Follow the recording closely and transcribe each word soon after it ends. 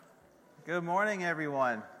Good morning,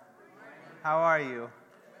 everyone. How are you?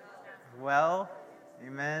 Well,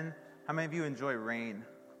 amen. How many of you enjoy rain?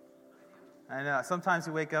 I know, sometimes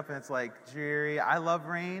you wake up and it's like dreary. I love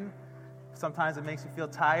rain. Sometimes it makes me feel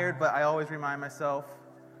tired, but I always remind myself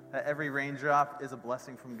that every raindrop is a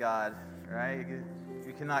blessing from God, right?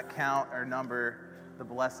 You cannot count or number the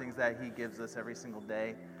blessings that He gives us every single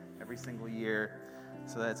day, every single year.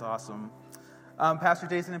 So that's awesome. Pastor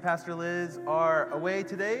Jason and Pastor Liz are away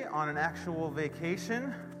today on an actual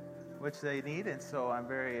vacation, which they need, and so I'm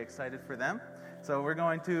very excited for them. So we're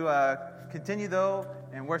going to continue, though,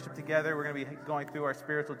 and worship together. We're going to be going through our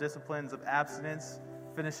spiritual disciplines of abstinence,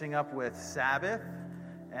 finishing up with Sabbath,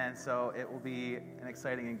 and so it will be an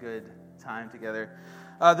exciting and good time together.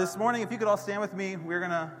 This morning, if you could all stand with me, we're going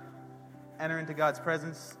to enter into God's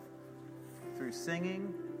presence through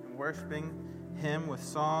singing and worshiping Him with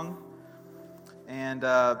song. And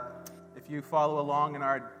if you follow along in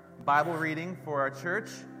our Bible reading for our church,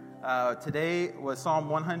 today was Psalm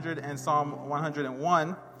 100 and Psalm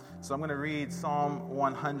 101. So I'm going to read Psalm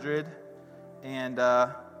 100, and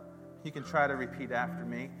you can try to repeat after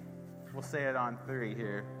me. We'll say it on 3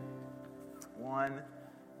 here. 1,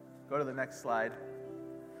 go to the next slide.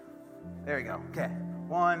 There we go. Okay.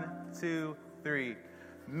 1, 2, 3.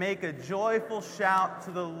 Make a joyful shout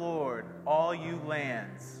to the Lord, all you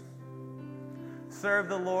lands. Serve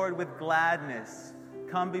the Lord with gladness.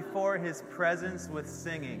 Come before His presence with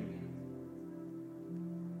singing.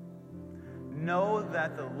 Know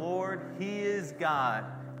that the Lord, He is God.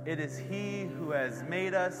 It is He who has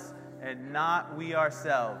made us and not we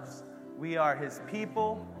ourselves. We are His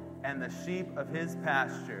people and the sheep of His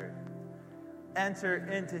pasture. Enter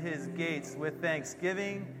into His gates with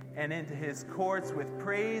thanksgiving and into His courts with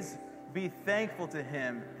praise. Be thankful to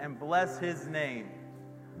Him and bless His name.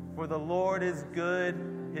 For the Lord is good,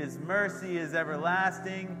 His mercy is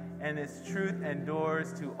everlasting, and His truth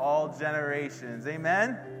endures to all generations.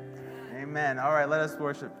 Amen? Amen. All right, let us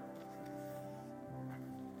worship.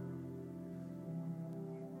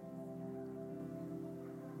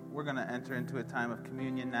 We're going to enter into a time of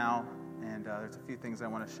communion now, and there's a few things I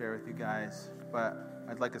want to share with you guys, but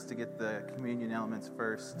I'd like us to get the communion elements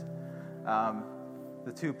first.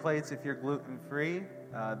 The 2 plates, if you're gluten-free,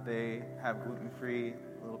 they have gluten-free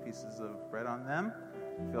little pieces of bread on them.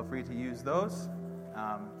 Feel free to use those.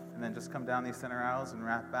 And then just come down these center aisles and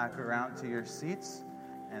wrap back around to your seats,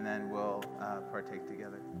 and then we'll partake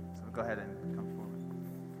together. So go ahead and come forward.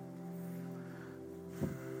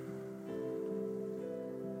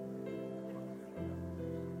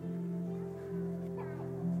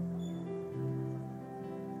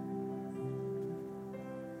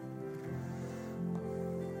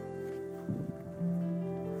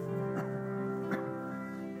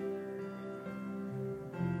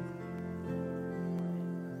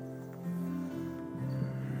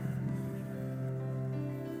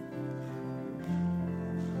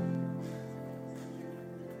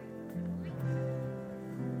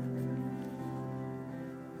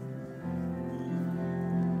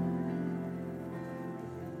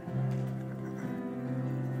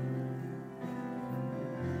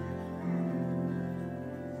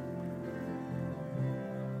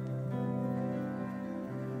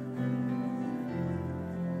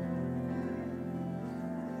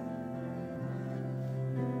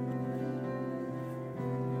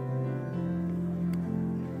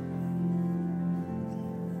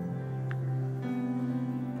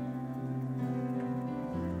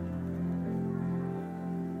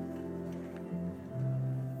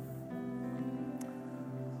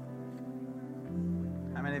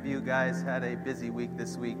 How many of you guys had a busy week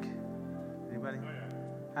this week? Anybody?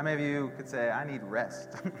 How many of you could say, I need rest?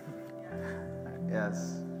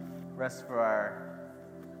 Yes. Rest for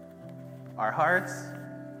our hearts,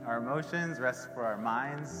 our emotions, rest for our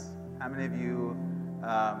minds. How many of you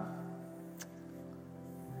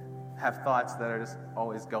have thoughts that are just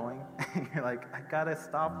always going? You're like, I gotta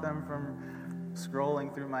stop them from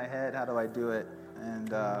scrolling through my head. How do I do it?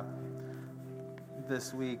 And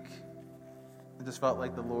this week, I just felt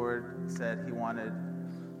like the Lord said He wanted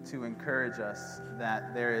to encourage us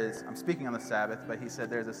that there is, I'm speaking on the Sabbath, but He said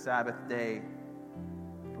there's a Sabbath day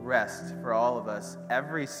rest for all of us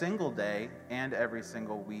every single day and every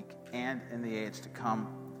single week and in the age to come.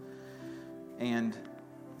 And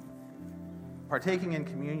partaking in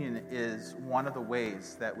communion is one of the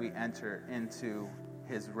ways that we enter into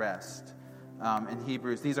His rest. In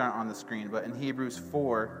Hebrews, these aren't on the screen, but in Hebrews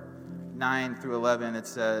 4:9 through 11, it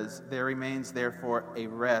says, There remains therefore a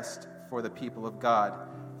rest for the people of God.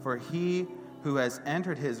 For he who has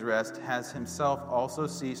entered his rest has himself also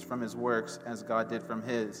ceased from his works as God did from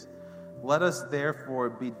his. Let us therefore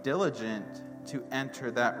be diligent to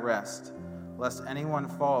enter that rest, lest anyone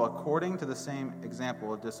fall according to the same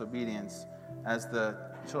example of disobedience as the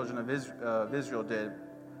children of Israel did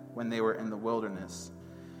when they were in the wilderness.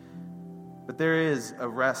 But there is a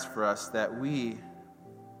rest for us that we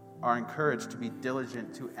are encouraged to be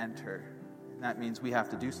diligent to enter. And that means we have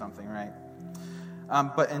to do something, right?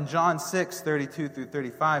 But in John 6:32 through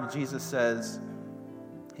 35, Jesus says,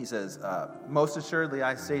 most assuredly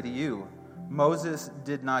I say to you, Moses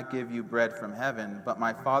did not give you bread from heaven, but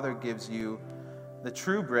my Father gives you the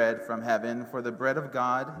true bread from heaven, for the bread of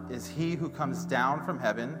God is he who comes down from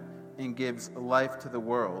heaven and gives life to the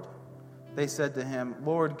world. They said to him,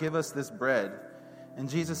 Lord, give us this bread. And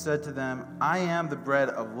Jesus said to them, I am the bread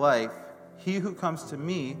of life. He who comes to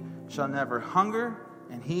me shall never hunger,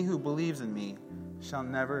 and he who believes in me shall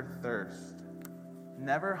never thirst.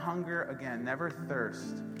 Never hunger again, never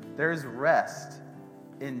thirst. There's rest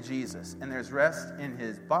in Jesus, and there's rest in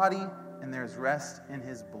his body, and there's rest in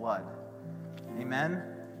his blood. Amen?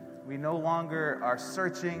 We no longer are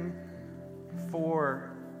searching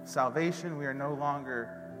for salvation. We are no longer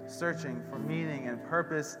searching for meaning and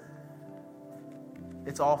purpose.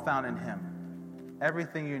 It's all found in him.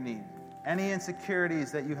 Everything you need. Any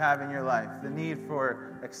insecurities that you have in your life, the need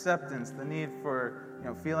for acceptance, the need for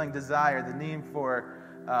feeling desire, the need for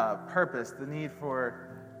purpose, the need for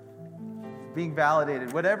being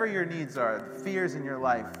validated, whatever your needs are, the fears in your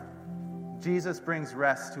life, Jesus brings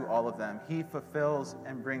rest to all of them. He fulfills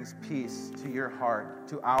and brings peace to your heart,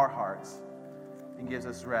 to our hearts, and gives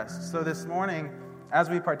us rest. So this morning, as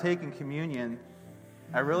we partake in communion,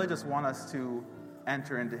 I really just want us to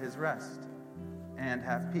enter into his rest and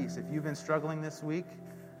have peace. If you've been struggling this week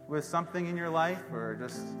with something in your life or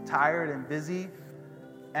just tired and busy,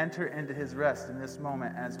 enter into his rest in this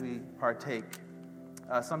moment as we partake.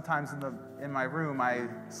 Sometimes in my room, I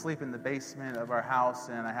sleep in the basement of our house,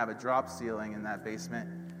 and I have a drop ceiling in that basement.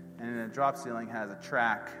 And the drop ceiling has a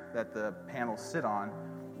track that the panels sit on.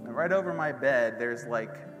 And right over my bed, there's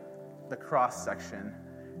the cross section.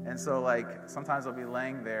 And so sometimes I'll be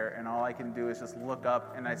laying there, and all I can do is just look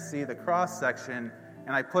up, and I see the cross section,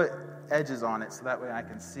 and I put edges on it so that way I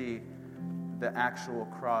can see the actual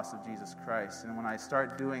cross of Jesus Christ. And when I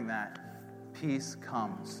start doing that, peace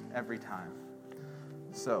comes every time.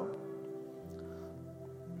 So,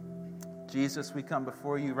 Jesus, we come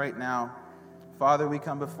before you right now. Father, we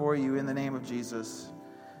come before you in the name of Jesus.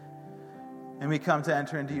 And we come to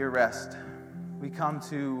enter into your rest. We come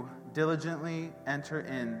to diligently enter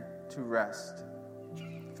in to rest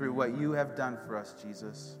through what you have done for us,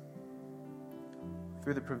 Jesus.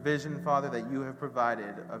 Through the provision, Father, that you have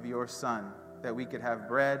provided of your Son, that we could have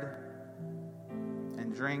bread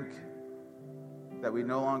and drink, that we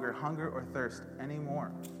no longer hunger or thirst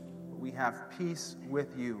anymore. We have peace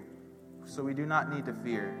with you, so we do not need to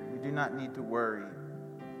fear. We do not need to worry.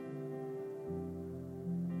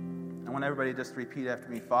 I want everybody to just repeat after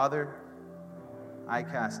me. Father, I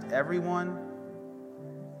cast everyone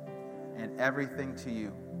and everything to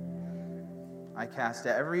you. I cast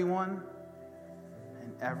everyone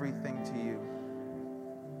and everything to you.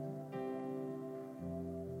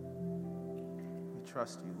 We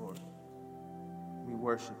trust you, Lord. We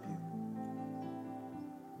worship you.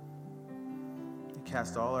 We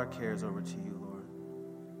cast all our cares over to you, Lord.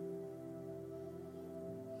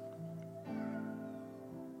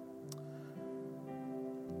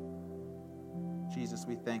 Jesus,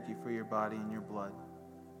 we thank you for your body and your blood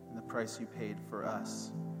and the price you paid for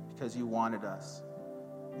us because you wanted us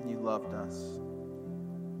and you loved us.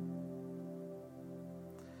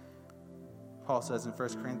 Paul says in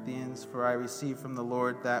 1 Corinthians, For I received from the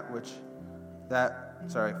Lord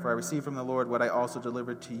what I also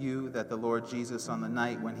delivered to you, that the Lord Jesus on the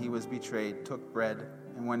night when he was betrayed took bread,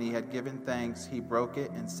 and when he had given thanks, he broke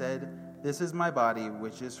it and said, This is my body,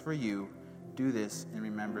 which is for you. Do this in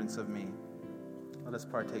remembrance of me. Let us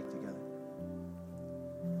partake together.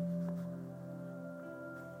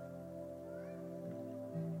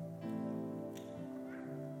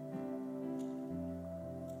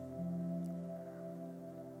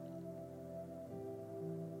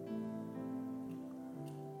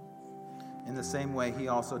 In the same way, he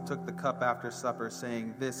also took the cup after supper,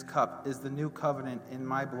 saying, This cup is the new covenant in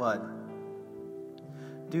my blood.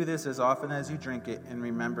 Do this as often as you drink it in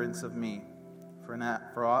remembrance of me.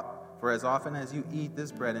 For as often as you eat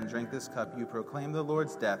this bread and drink this cup, you proclaim the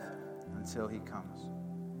Lord's death until he comes.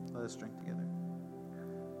 Let us drink together.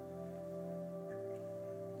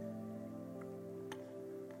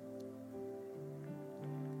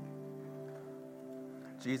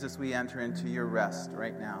 Jesus, we enter into your rest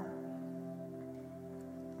right now.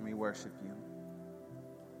 We worship you.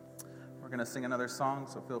 going to sing another song,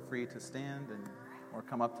 so feel free to stand or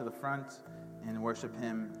come up to the front and worship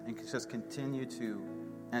him and just continue to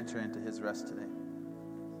enter into his rest today.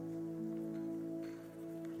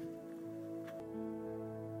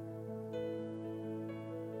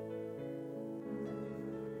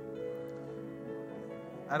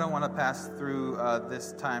 I don't want to pass through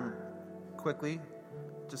this time quickly.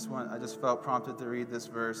 I just felt prompted to read this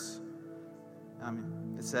verse.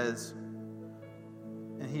 It says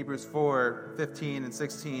in Hebrews 4:15 and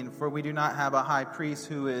 16, "For we do not have a high priest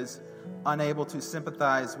who is unable to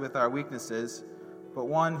sympathize with our weaknesses, but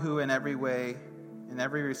one who in every way, in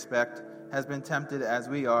every respect, has been tempted as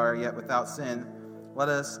we are, yet without sin. Let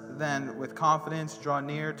us then with confidence draw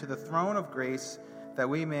near to the throne of grace, that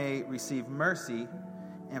we may receive mercy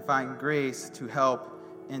and find grace to help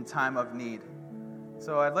in time of need."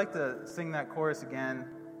 So I'd like to sing that chorus again.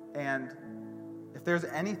 And if there's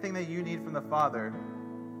anything that you need from the Father,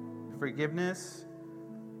 forgiveness,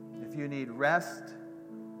 if you need rest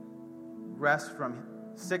from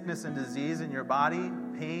sickness and disease in your body,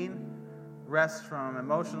 pain, rest from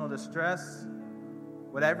emotional distress,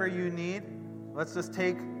 whatever you need, let's just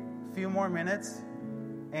take a few more minutes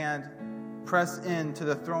and press into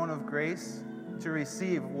the throne of grace to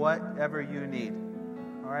receive whatever you need.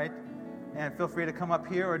 All right? And feel free to come up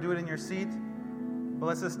here or do it in your seat. But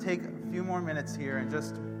let's just take a few more minutes here and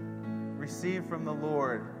just receive from the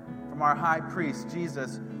Lord, from our high priest,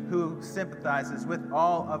 Jesus, who sympathizes with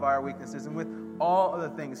all of our weaknesses and with all of the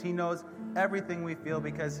things. He knows everything we feel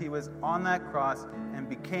because he was on that cross and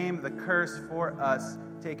became the curse for us,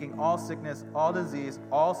 taking all sickness, all disease,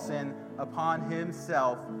 all sin upon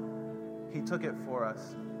himself. He took it for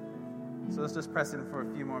us. So let's just press in for a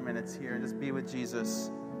few more minutes here and just be with Jesus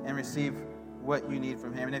and receive what you need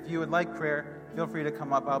from him. And if you would like prayer, feel free to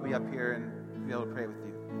come up. I'll be up here and be able to pray with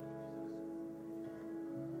you.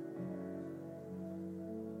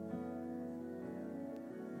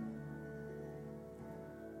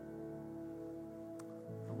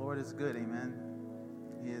 The Lord is good, amen.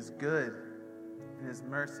 He is good, and his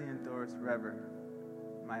mercy endures forever.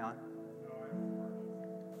 Am I on?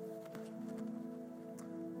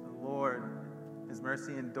 The Lord, his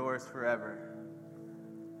mercy endures forever.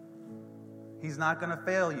 He's not going to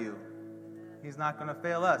fail you. He's not going to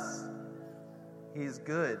fail us. He is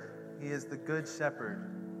good. He is the good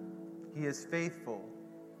shepherd. He is faithful.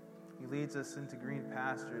 He leads us into green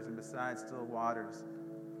pastures and beside still waters.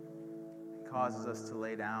 He causes us to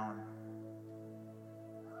lay down.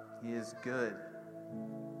 He is good.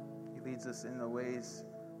 He leads us in the ways,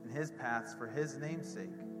 in his paths for his name's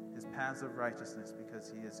sake, his paths of righteousness,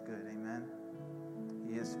 because he is good. Amen.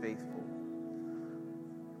 He is faithful.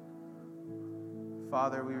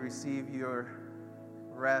 Father, we receive your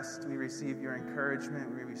rest. We receive your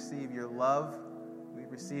encouragement. We receive your love. We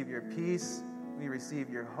receive your peace. We receive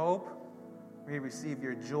your hope. We receive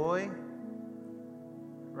your joy.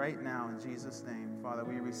 Right now, in Jesus' name, Father,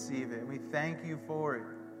 we receive it. And we thank you for it.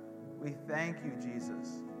 We thank you,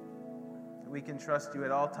 Jesus, that we can trust you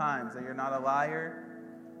at all times, that you're not a liar,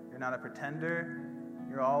 you're not a pretender,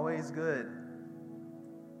 you're always good.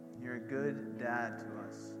 You're a good dad to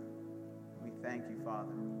us. We thank you,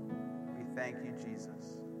 Father. We thank you,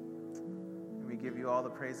 Jesus. And we give you all the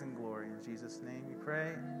praise and glory. In Jesus' name we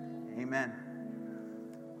pray. Amen.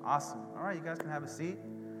 Awesome. All right, you guys can have a seat.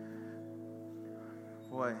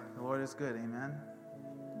 Boy, the Lord is good. Amen.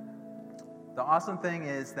 The awesome thing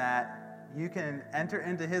is that you can enter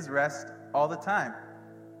into his rest all the time,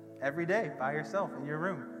 every day, by yourself in your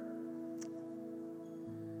room.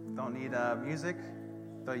 Don't need music,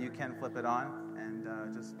 though you can flip it on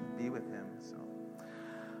and just be with him. So,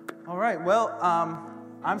 all right. Well,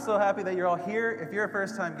 I'm so happy that you're all here. If you're a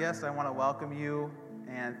first-time guest, I want to welcome you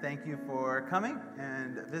and thank you for coming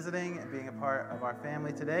and visiting and being a part of our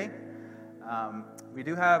family today. We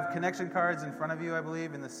do have connection cards in front of you, I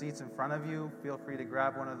believe, in the seats in front of you. Feel free to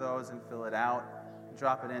grab one of those and fill it out.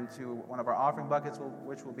 Drop it into one of our offering buckets,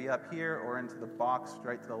 which will be up here, or into the box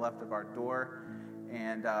right to the left of our door.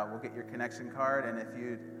 And we'll get your connection card. And if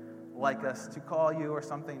you'd like us to call you or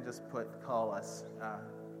something, just call us.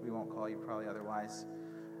 We won't call you probably otherwise.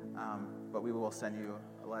 But we will send you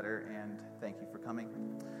a letter, and thank you for coming.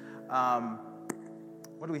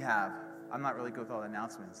 What do we have? I'm not really good with all the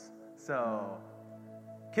announcements. So,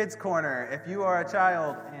 Kids Corner, if you are a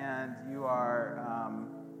child and you are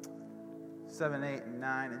 7, 8,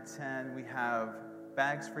 9, and 10, we have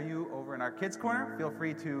bags for you over in our Kids Corner. Feel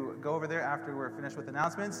free to go over there after we're finished with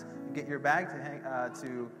announcements and get your bag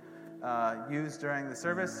to use during the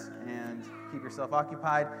service and keep yourself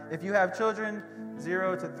occupied. If you have children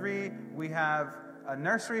 0 to 3, we have a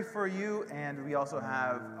nursery for you, and we also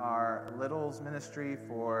have our littles ministry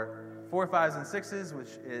for 4, 5s, and 6s,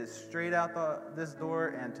 which is straight out this door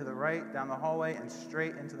and to the right down the hallway and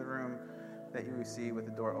straight into the room that you see with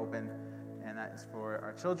the door open. And that is for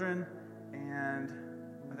our children. And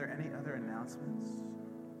are there any other announcements?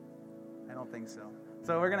 I don't think so.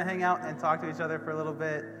 So we're going to hang out and talk to each other for a little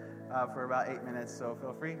bit, for about 8 minutes. So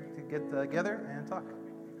feel free to get together and talk.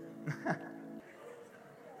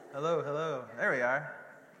 Hello. There we are.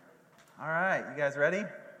 All right, you guys ready?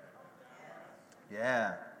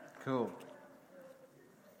 Yeah, cool.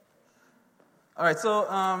 All right,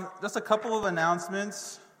 so just a couple of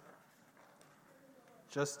announcements.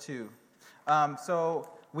 Just two. So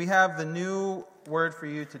we have the new word for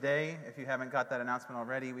you today. If you haven't got that announcement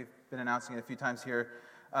already, we've been announcing it a few times here.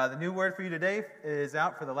 The new word for you today is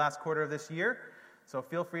out for the last quarter of this year. So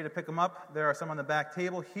feel free to pick them up. There are some on the back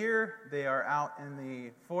table here. They are out in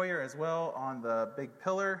the foyer as well on the big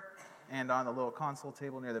pillar and on the little console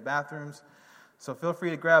table near the bathrooms. So feel free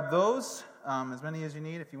to grab those, as many as you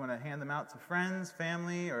need. If you want to hand them out to friends,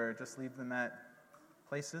 family, or just leave them at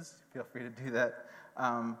places, feel free to do that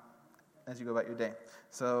as you go about your day.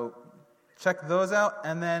 So check those out.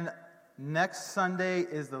 And then next Sunday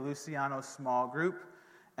is the Luciano small group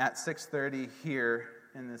at 6:30 here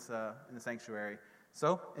in the sanctuary.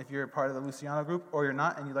 So if you're a part of the Luciano group or you're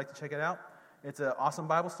not and you'd like to check it out, it's an awesome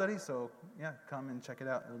Bible study. So yeah, come and check it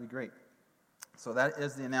out. It'll be great. So that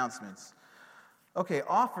is the announcements. Okay,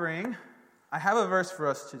 offering. I have a verse for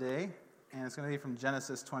us today, and it's going to be from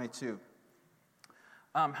Genesis 22.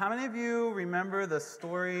 How many of you remember the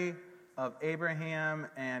story of Abraham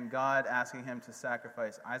and God asking him to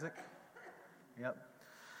sacrifice Isaac? Yep.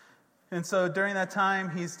 And so during that time,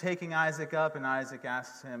 he's taking Isaac up, and Isaac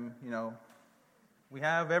asks him, we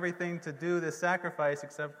have everything to do this sacrifice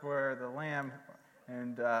except for the lamb,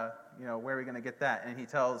 and, where are we going to get that? And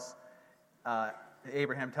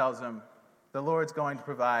Abraham tells him, the Lord's going to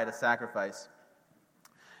provide a sacrifice.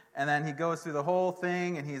 And then he goes through the whole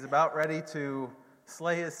thing, and he's about ready to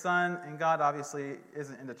slay his son, and God obviously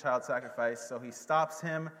isn't into child sacrifice, so he stops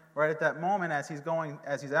him right at that moment as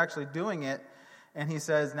he's actually doing it, and he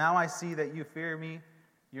says, now I see that you fear me.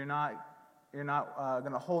 You're not going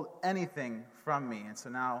to hold anything from me, and so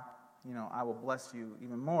now, I will bless you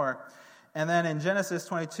even more. And then in Genesis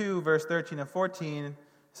 22, verse 13 and 14, it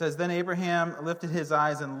says, then Abraham lifted his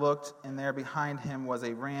eyes and looked, and there behind him was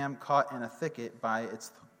a ram caught in a thicket by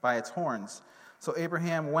its horns. So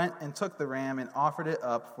Abraham went and took the ram and offered it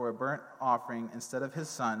up for a burnt offering instead of his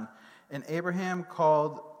son. And Abraham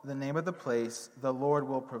called the name of the place, the Lord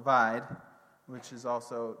will provide, which is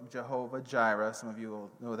also Jehovah Jireh. Some of you will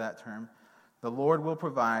know that term. The Lord will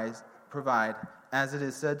provide, as it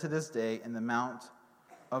is said to this day, in the mount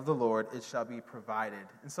of the Lord it shall be provided.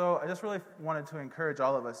 And so I just really wanted to encourage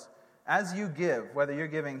all of us, as you give, whether you're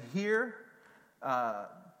giving here to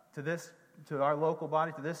our local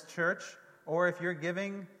body, to this church, or if you're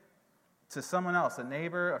giving to someone else, a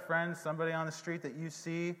neighbor, a friend, somebody on the street that you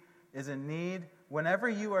see is in need, whenever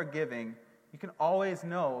you are giving, you can always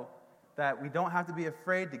know that we don't have to be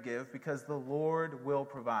afraid to give because the Lord will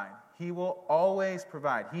provide. He will always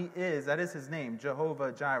provide. That is his name,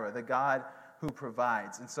 Jehovah Jireh, the God who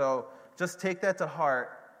provides. And so just take that to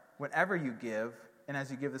heart whenever you give, and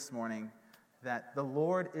as you give this morning, that the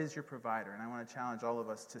Lord is your provider. And I want to challenge all of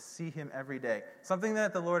us to see him every day. Something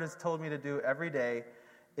that the Lord has told me to do every day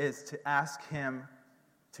is to ask him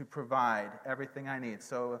to provide everything I need.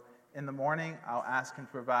 So in the morning, I'll ask him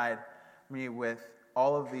to provide me with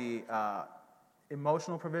all of the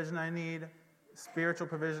emotional provision I need, spiritual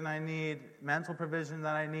provision I need, mental provision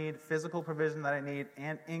that I need, physical provision that I need,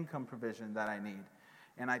 and income provision that I need.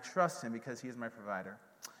 And I trust him because he is my provider.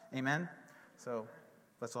 Amen? So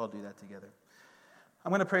let's all do that together. I'm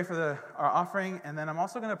going to pray for our offering, and then I'm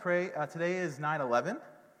also going to pray. Today is 9/11,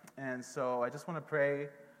 and so I just want to pray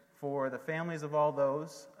for the families of all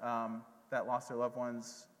those that lost their loved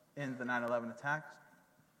ones in the 9/11 attacks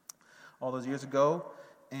all those years ago,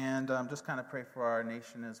 and just kind of pray for our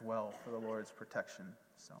nation as well, for the Lord's protection.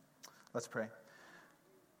 So let's pray.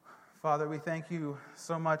 Father, we thank you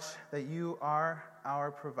so much that you are our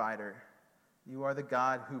provider. You are the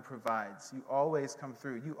God who provides. You always come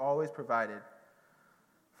through. You always provided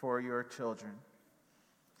for your children.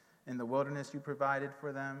 In the wilderness, you provided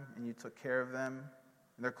for them, and you took care of them,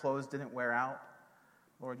 and their clothes didn't wear out.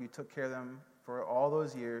 Lord, you took care of them for all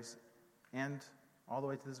those years and all the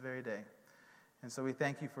way to this very day. And so we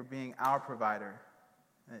thank you for being our provider.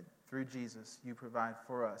 And through Jesus, you provide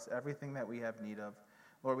for us everything that we have need of.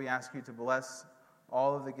 Lord, we ask you to bless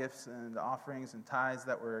all of the gifts and the offerings and tithes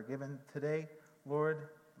that were given today. Lord,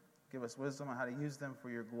 give us wisdom on how to use them for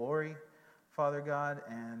your glory, Father God,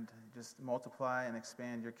 and just multiply and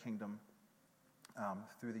expand your kingdom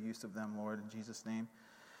through the use of them, Lord, in Jesus' name.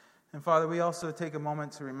 And Father, we also take a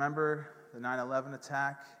moment to remember the 9/11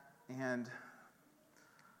 attack. And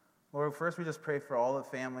Lord, first we just pray for all the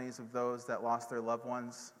families of those that lost their loved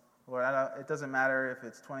ones. Lord, it doesn't matter if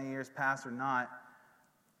it's 20 years past or not,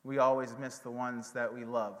 we always miss the ones that we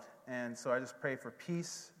loved. And so I just pray for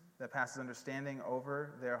peace that passes understanding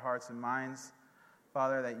over their hearts and minds.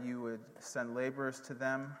 Father, that you would send laborers to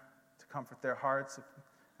them to comfort their hearts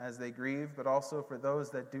as they grieve, but also for those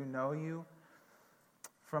that do know you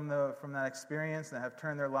from that experience, that have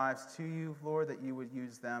turned their lives to you, Lord, that you would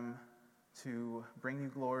use them to bring you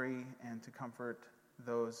glory and to comfort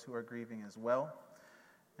those who are grieving as well.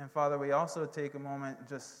 And Father, we also take a moment and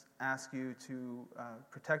just ask you to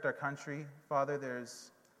protect our country. Father,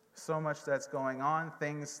 there's so much that's going on,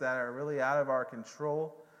 things that are really out of our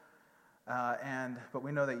control, but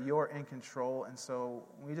we know that you're in control, and so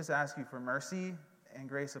we just ask you for mercy and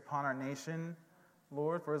grace upon our nation,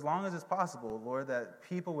 Lord, for as long as it's possible, Lord, that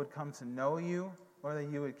people would come to know you, Lord, that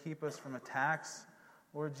you would keep us from attacks,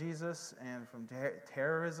 Lord Jesus, and from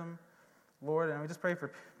terrorism, Lord, and we just pray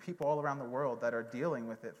for people all around the world that are dealing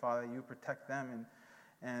with it, Father, you protect them,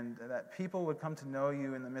 and that people would come to know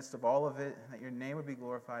you in the midst of all of it, and that your name would be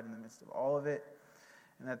glorified in the midst of all of it,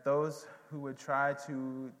 and that those who would try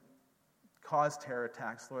to cause terror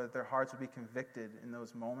attacks, Lord, that their hearts would be convicted in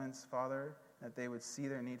those moments, Father, that they would see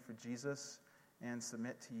their need for Jesus and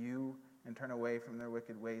submit to you and turn away from their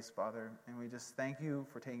wicked ways, Father. And we just thank you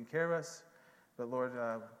for taking care of us. But Lord,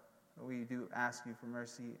 we do ask you for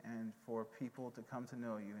mercy and for people to come to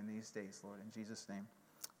know you in these days, Lord. In Jesus' name,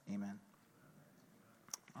 amen.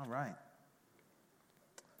 All right.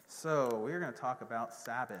 So we're going to talk about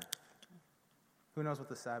Sabbath. Who knows what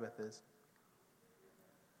the Sabbath is?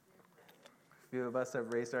 A few of us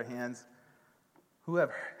have raised our hands. Who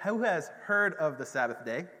has heard of the Sabbath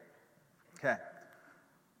day? Okay.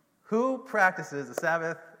 Who practices the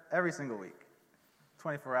Sabbath every single week?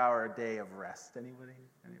 24-hour day of rest. Anybody?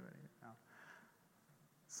 No.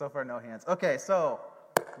 So far, no hands. Okay, so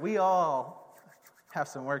we all have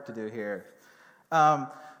some work to do here.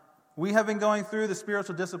 We have been going through the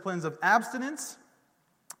spiritual disciplines of abstinence,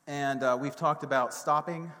 and we've talked about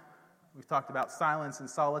stopping. We've talked about silence and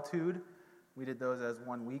solitude. We did those as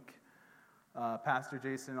 1 week. Pastor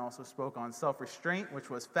Jason also spoke on self-restraint, which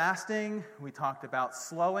was fasting. We talked about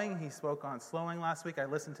slowing. He spoke on slowing last week. I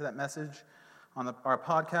listened to that message on our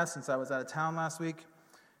podcast since I was out of town last week,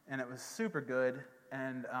 and it was super good.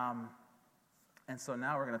 And so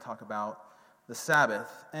now we're going to talk about the Sabbath.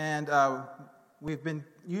 And we've been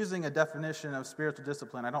using a definition of spiritual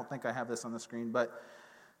discipline. I don't think I have this on the screen, but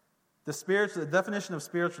the definition of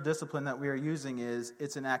spiritual discipline that we are using is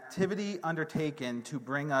it's an activity undertaken to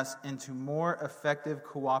bring us into more effective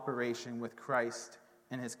cooperation with Christ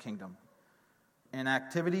and his kingdom. An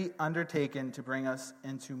activity undertaken to bring us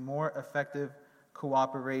into more effective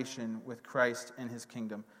cooperation with Christ and his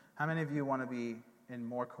kingdom. How many of you want to be in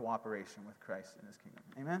more cooperation with Christ and his kingdom?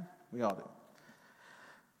 Amen? We all do.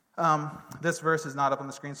 This verse is not up on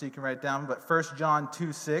the screen, so you can write it down, but 1 John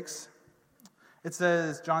 2:6. It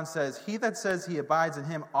says, John says, "He that says he abides in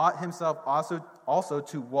him ought himself also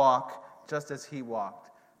to walk just as he walked."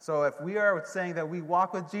 So if we are saying that we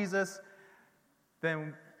walk with Jesus,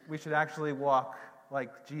 then we should actually walk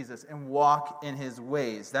like Jesus and walk in his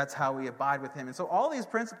ways. That's how we abide with him. And so all these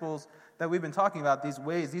principles that we've been talking about, these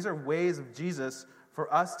are ways of Jesus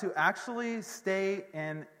for us to actually stay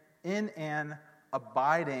in an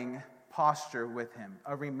abiding posture with him,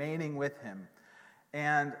 a remaining with him.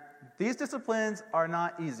 And these disciplines are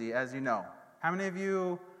not easy, as you know. How many of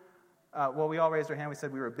you, we all raised our hand. We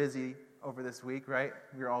said we were busy over this week, right?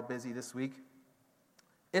 We were all busy this week.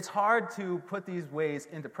 It's hard to put these ways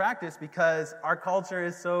into practice because our culture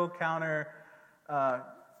is so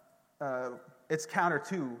it's counter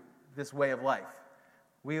to this way of life.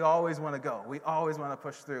 We always want to go. We always want to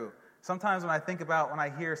push through. Sometimes when I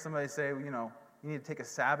hear somebody say, you need to take a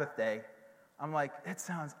Sabbath day, I'm like, it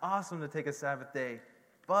sounds awesome to take a Sabbath day,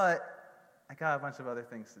 but I got a bunch of other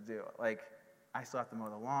things to do. Like, I still have to mow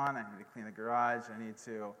the lawn, I need to clean the garage, I need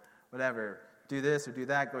to, do this or do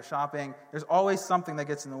that, go shopping. There's always something that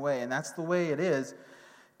gets in the way, and that's the way it is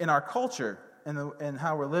in our culture and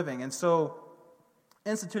how we're living. And so,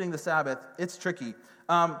 instituting the Sabbath, it's tricky.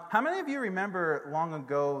 How many of you remember long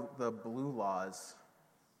ago the Blue Laws?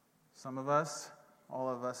 Some of us, all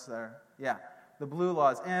of us the Blue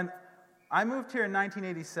Laws. And I moved here in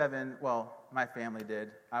 1987. Well, my family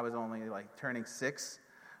did. I was only turning 6.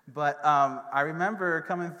 But I remember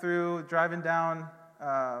coming through, driving down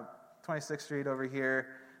 26th Street over here.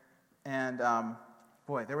 And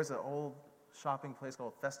boy, there was an old shopping place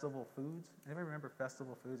called Festival Foods. Anybody remember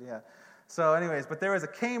Festival Foods? Yeah. So anyways, but there was a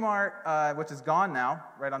Kmart, which is gone now,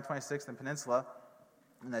 right on 26th and Peninsula.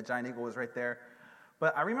 And that Giant Eagle was right there.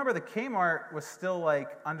 But I remember the Kmart was still like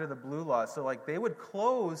under the blue law. So like they would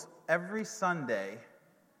close every Sunday.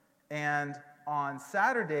 And on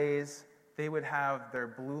Saturdays, they would have their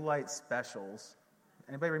blue light specials.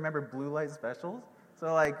 Anybody remember blue light specials?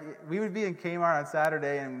 So like we would be in Kmart on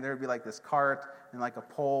Saturday and there would be like this cart and like a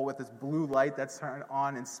pole with this blue light that's turned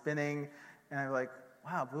on and spinning. And I'd be like,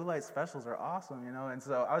 wow, blue light specials are awesome, you know? And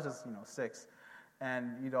so I was just, 6.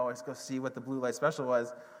 And you'd always go see what the blue light special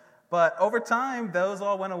was. But over time, those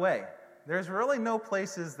all went away. There's really no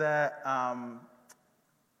places that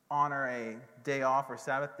honor a day off or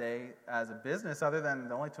Sabbath day as a business, other than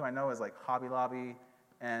the only two I know is like Hobby Lobby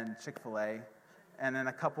and Chick-fil-A, and then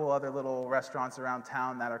a couple other little restaurants around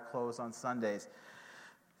town that are closed on Sundays.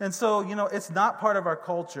 And so, it's not part of our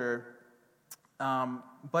culture,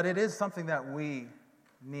 but it is something that we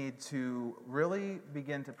need to really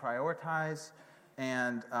begin to prioritize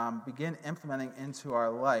and begin implementing into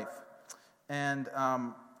our life. And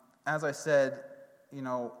as I said,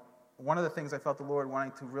 one of the things I felt the Lord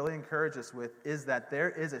wanting to really encourage us with is that there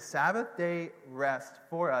is a Sabbath day rest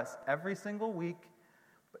for us every single week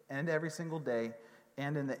and every single day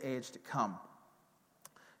and in the age to come.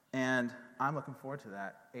 And I'm looking forward to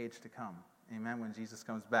that age to come. Amen, when Jesus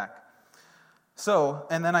comes back. So,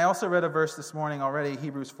 and then I also read a verse this morning already,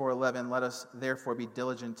 Hebrews 4:11, let us therefore be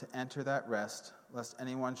diligent to enter that rest, lest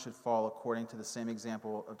anyone should fall according to the same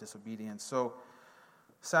example of disobedience. So,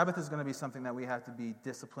 Sabbath is going to be something that we have to be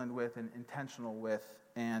disciplined with and intentional with,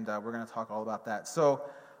 and we're going to talk all about that. So,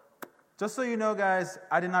 just so you know, guys,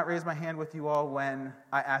 I did not raise my hand with you all when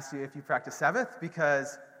I asked you if you practice Sabbath,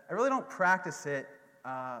 because I really don't practice it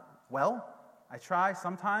well. I try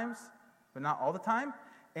sometimes, but not all the time.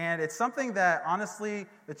 And it's something that, honestly,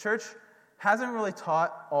 the church hasn't really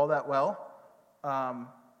taught all that well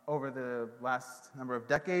over the last number of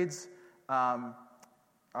decades.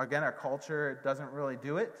 Again, our culture doesn't really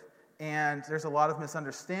do it. And there's a lot of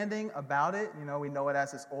misunderstanding about it. We know it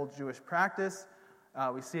as this old Jewish practice.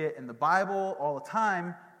 We see it in the Bible all the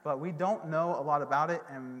time, but we don't know a lot about it.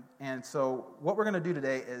 And so what we're going to do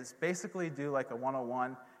today is basically do like a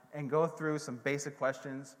 101 and go through some basic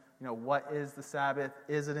questions. What is the Sabbath?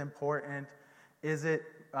 Is it important? Is it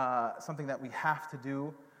something that we have to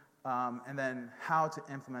do? And then how to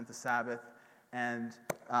implement the Sabbath. And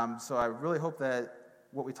so I really hope that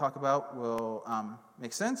what we talk about will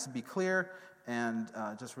make sense, be clear, and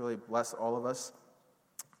just really bless all of us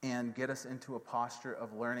and get us into a posture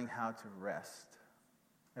of learning how to rest.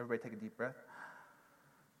 Everybody take a deep breath.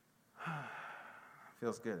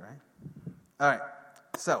 Feels good, right? All right,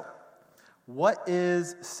 so what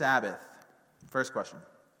is Sabbath? First question.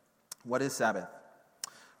 What is Sabbath?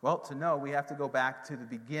 Well, to know, we have to go back to the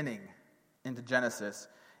beginning into Genesis.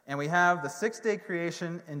 And we have the 6-day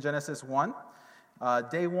creation in Genesis 1.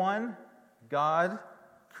 Day 1, God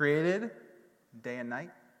created day and night,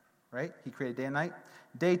 right? He created day and night.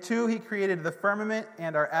 Day 2, he created the firmament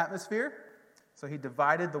and our atmosphere. So he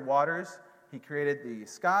divided the waters. He created the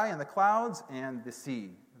sky and the clouds and the sea,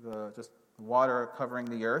 just water covering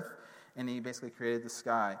the earth. And he basically created the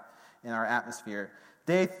sky and our atmosphere.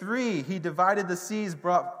 Day 3, he divided the seas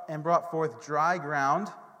and brought forth dry ground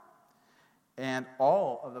and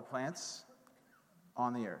all of the plants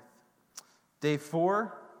on the earth. Day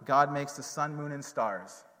 4, God makes the sun, moon, and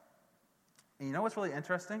stars. And you know what's really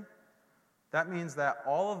interesting? That means that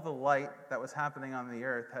all of the light that was happening on the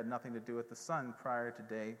earth had nothing to do with the sun prior to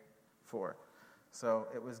day 4. So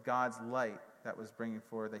it was God's light that was bringing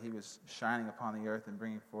forth, that he was shining upon the earth and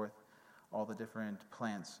bringing forth all the different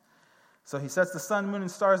plants. So he sets the sun, moon,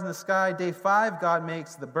 and stars in the sky. Day 5, God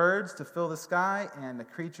makes the birds to fill the sky and the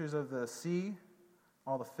creatures of the sea,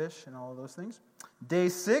 all the fish and all of those things. Day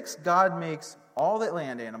 6, God makes all the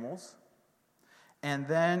land animals, and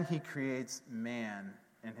then he creates man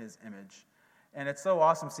in his image. And it's so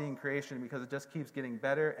awesome seeing creation because it just keeps getting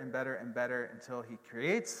better and better and better until he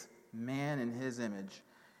creates man in his image.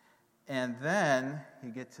 And then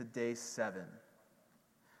you get to day 7.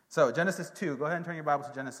 So, Genesis 2. Go ahead and turn your Bible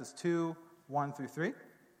to Genesis 2, 1 through 3.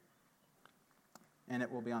 And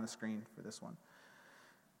it will be on the screen for this one.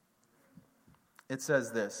 It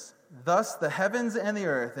says this: Thus the heavens and the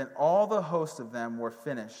earth and all the host of them were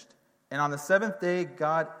finished. And on the 7th day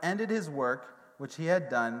God ended his work which he had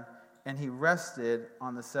done, and he rested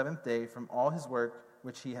on the 7th day from all his work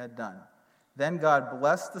which he had done. Then God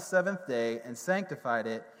blessed the 7th day and sanctified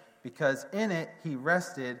it, because in it he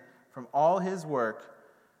rested from all his work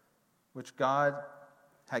which God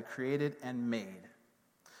had created and made.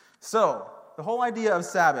 So, the whole idea of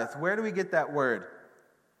Sabbath, where do we get that word?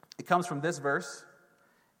 It comes from this verse,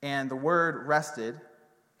 and the word rested.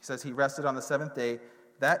 He says he rested on the seventh day.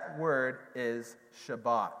 That word is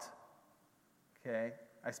Shabbat. Okay?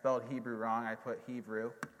 I spelled Hebrew wrong. I put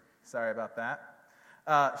Hebrew. Sorry about that.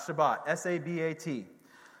 Shabbat, S-A-B-A-T.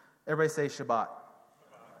 Everybody say Shabbat.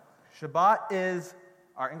 Shabbat is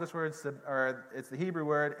our English word, or it's the Hebrew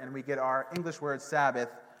word, and we get our English word Sabbath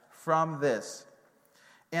from this.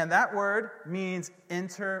 And that word means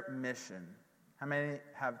intermission. How many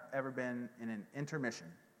have ever been in an intermission?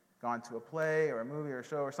 Gone to a play or a movie or a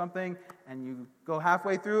show or something, and you go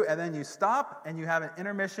halfway through, and then you stop, and you have an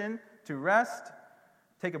intermission to rest,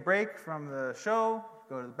 take a break from the show,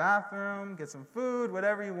 go to the bathroom, get some food,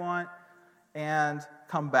 whatever you want, and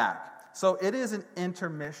come back. So it is an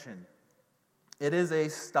intermission. It is a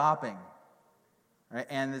stopping, right?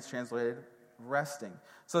 And it's translated resting.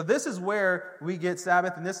 So this is where we get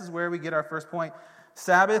Sabbath, and this is where we get our first point.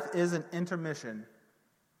 Sabbath is an intermission.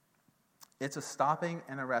 It's a stopping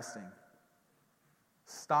and a resting.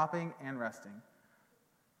 Stopping and resting.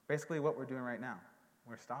 Basically what we're doing right now.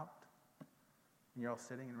 We're stopped, and you're all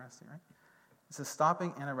sitting and resting, right? It's a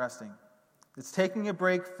stopping and a resting. It's taking a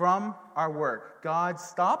break from our work. God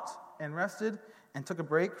stopped and rested and took a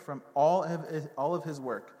break from all of his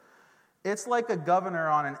work. It's like a governor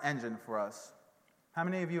on an engine for us. How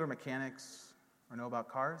many of you are mechanics or know about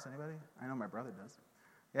cars? Anybody? I know my brother does.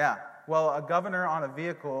 Yeah. Well, a governor on a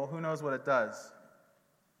vehicle, who knows what it does?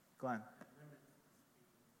 Glenn.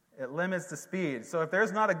 It limits the speed. So if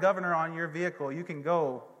there's not a governor on your vehicle, you can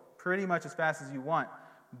go pretty much as fast as you want.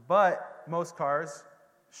 But most cars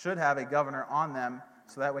should have a governor on them,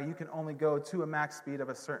 so that way you can only go to a max speed of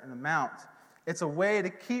a certain amount. It's a way to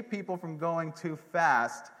keep people from going too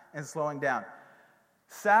fast and slowing down.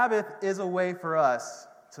 Sabbath is a way for us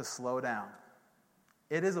to slow down.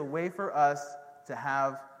 It is a way for us to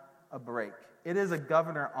have a break. It is a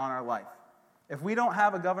governor on our life. If we don't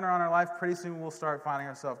have a governor on our life, pretty soon we'll start finding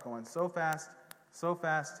ourselves going so fast,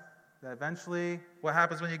 that eventually, what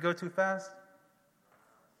happens when you go too fast?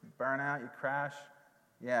 You burn out, you crash.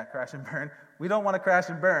 Yeah, crash and burn. We don't want to crash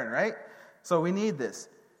and burn, right? So we need this.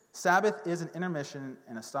 Sabbath is an intermission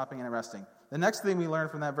and a stopping and a resting. The next thing we learn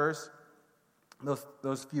from that verse,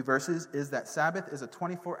 those few verses, is that Sabbath is a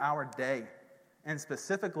 24-hour day, and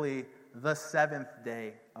specifically the seventh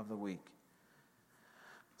day of the week.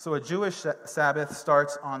 So a Jewish Sabbath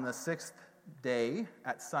starts on the sixth day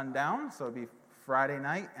at sundown, so it would be Friday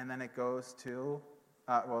night, and then it goes to,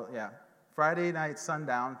 Friday night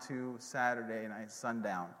sundown to Saturday night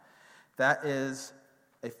sundown. That is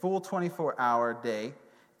a full 24-hour day,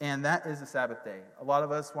 and that is the Sabbath day. A lot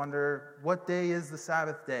of us wonder, what day is the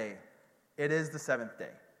Sabbath day? It is the seventh day.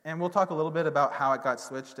 And we'll talk a little bit about how it got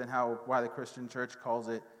switched and why the Christian church calls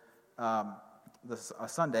it a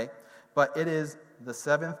Sunday. But it is the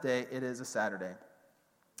seventh day. It is a Saturday.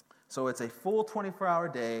 So it's a full 24-hour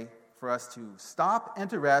day for us to stop and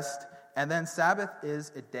to rest. And then Sabbath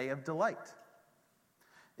is a day of delight.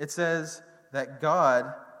 It says that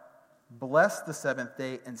God blessed the seventh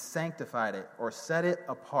day and sanctified it, or set it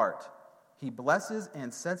apart. He blesses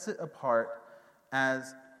and sets it apart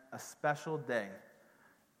as a special day.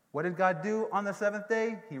 What did God do on the seventh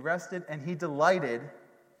day? He rested and he delighted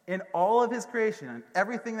in all of his creation and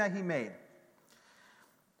everything that he made.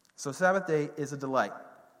 So Sabbath day is a delight.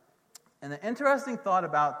 And the interesting thought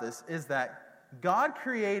about this is that God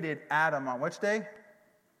created Adam on which day?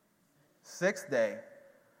 Sixth day.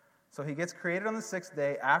 So he gets created on the sixth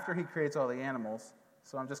day after he creates all the animals.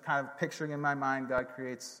 So I'm just kind of picturing in my mind God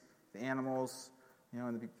creates the animals,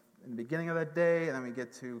 in the beginning of that day, and then we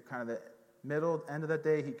get to kind of the middle, end of that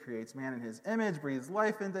day. He creates man in his image, breathes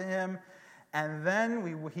life into him, and then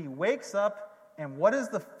he wakes up, and what is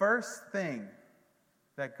the first thing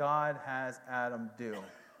that God has Adam do?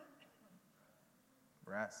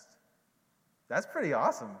 Rest. That's pretty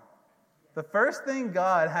awesome. The first thing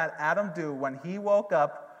God had Adam do when he woke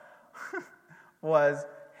up was,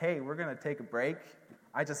 hey, we're going to take a break.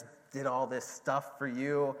 I just did all this stuff for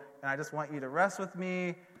you, and I just want you to rest with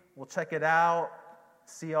me. We'll check it out,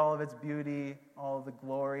 see all of its beauty, all of the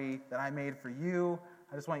glory that I made for you.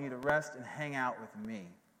 I just want you to rest and hang out with me.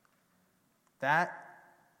 That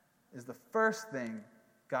is the first thing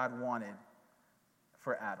God wanted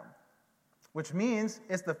for Adam, which means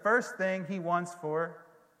it's the first thing he wants for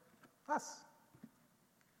us,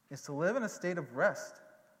 is to live in a state of rest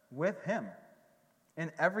with him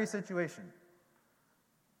in every situation.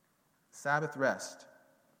 Sabbath rest.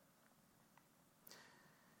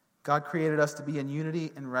 God created us to be in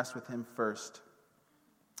unity and rest with him first.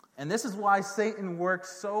 And this is why Satan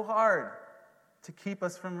works so hard to keep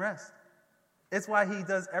us from rest. It's why he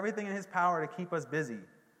does everything in his power to keep us busy,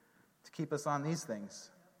 to keep us on these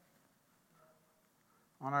things,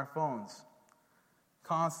 on our phones,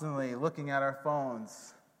 constantly looking at our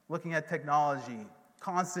phones, looking at technology,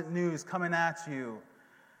 constant news coming at you,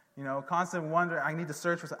 constant wonder. I need to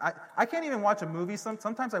search for something. I can't even watch a movie.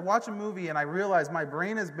 Sometimes I watch a movie and I realize my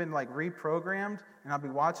brain has been like reprogrammed, and I'll be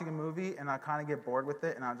watching a movie and I kind of get bored with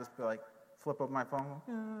it, and I'll just be like, flip open my phone,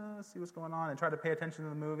 see what's going on, and try to pay attention to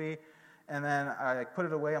the movie, and then I put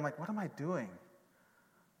it away. I'm like, what am I doing?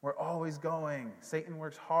 We're always going. Satan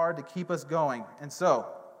works hard to keep us going. And so,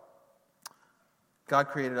 God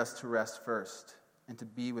created us to rest first and to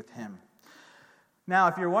be with him. Now,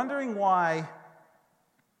 if you're wondering why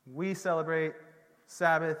we celebrate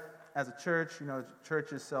Sabbath as a church,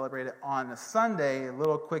 churches celebrate it on a Sunday, a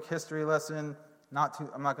little quick history lesson.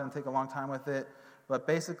 I'm not going to take a long time with it, but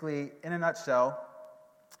basically, in a nutshell,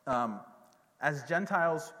 as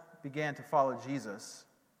Gentiles began to follow Jesus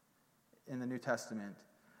in the New Testament,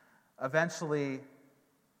 eventually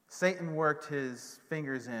Satan worked his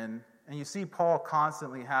fingers in, and you see Paul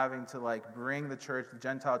constantly having to bring the church, the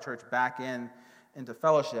Gentile church, back into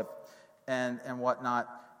fellowship and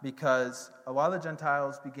whatnot, because a lot of the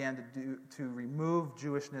Gentiles began to remove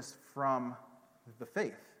Jewishness from the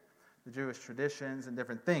faith, the Jewish traditions and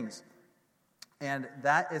different things. And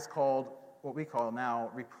that is called what we call now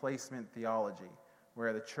replacement theology,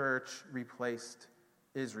 where the church replaced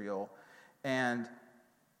Israel. And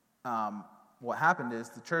what happened is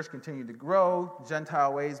the church continued to grow.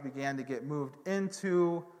 Gentile ways began to get moved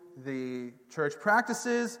into the church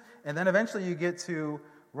practices. And then eventually you get to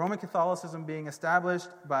Roman Catholicism being established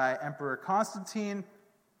by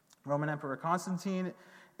Roman Emperor Constantine,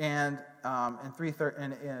 and in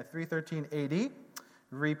 313 AD.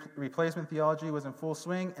 Replacement theology was in full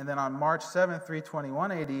swing, and then on March 7th,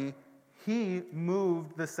 321 AD, he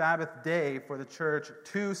moved the Sabbath day for the church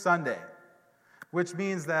to Sunday, which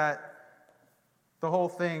means that the whole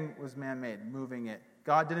thing was man-made, moving it.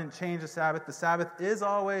 God didn't change the Sabbath. The Sabbath is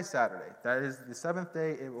always Saturday. That is the seventh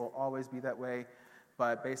day. It will always be that way.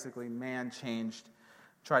 But basically, man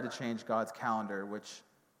tried to change God's calendar, which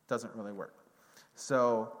doesn't really work.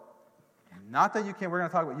 So, not that you can, we're going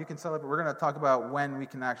to talk about you can celebrate, we're going to talk about when we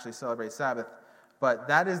can actually celebrate Sabbath, but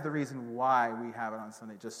that is the reason why we have it on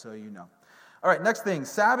Sunday, just so you know. All right, next thing,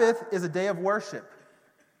 Sabbath is a day of worship.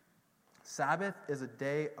 Sabbath is a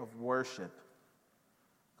day of worship.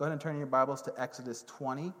 Go ahead and turn your Bibles to Exodus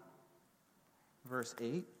 20, verse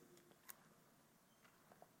 8.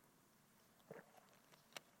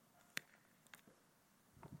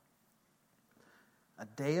 A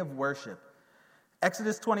day of worship.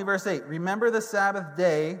 Exodus 20, verse 8. Remember the Sabbath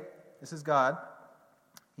day. This is God.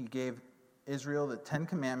 He gave Israel the 10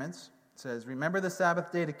 Commandments. It says, remember the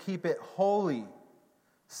Sabbath day to keep it holy.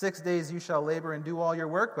 6 days you shall labor and do all your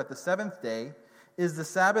work, but the seventh day is the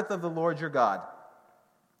Sabbath of the Lord your God.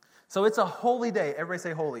 So it's a holy day. Everybody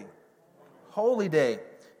say holy. Holy day.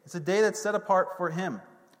 It's a day that's set apart for him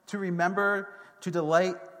to remember, to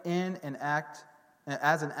delight in and act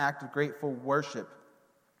as an act of grateful worship.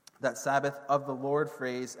 That Sabbath of the Lord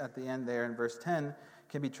phrase at the end there in verse 10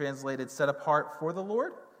 can be translated set apart for the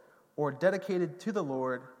Lord or dedicated to the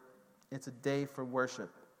Lord. It's a day for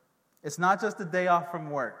worship. It's not just a day off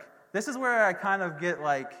from work. This is where I kind of get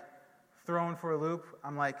thrown for a loop.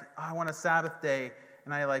 I'm like, I want a Sabbath day,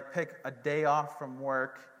 and I pick a day off from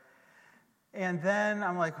work. And then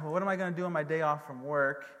I'm like, well, what am I going to do on my day off from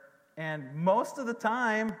work? And most of the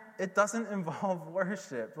time, it doesn't involve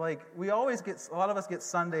worship. A lot of us get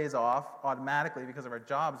Sundays off automatically because of our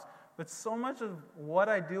jobs, but so much of what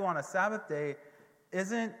I do on a Sabbath day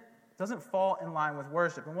doesn't fall in line with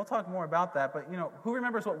worship. And we'll talk more about that, but who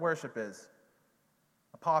remembers what worship is?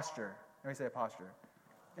 A posture. Let me say a posture.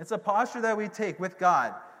 It's a posture that we take with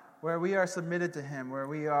God, where we are submitted to him, where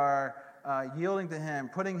we are yielding to him,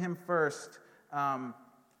 putting him first,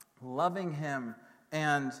 loving him,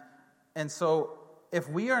 and so, if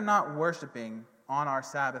we are not worshiping on our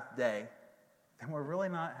Sabbath day, then we're really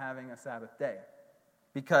not having a Sabbath day.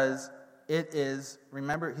 Because it is,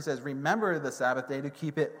 he says, remember the Sabbath day to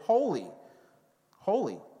keep it holy.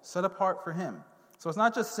 Holy, set apart for him. So it's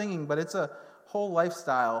not just singing, but it's a whole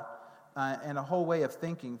lifestyle and a whole way of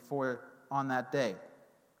thinking on that day.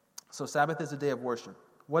 So Sabbath is a day of worship.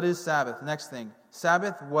 What is Sabbath? Next thing.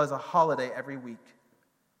 Sabbath was a holiday every week.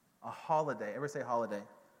 A holiday. Everybody say holiday.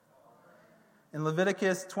 In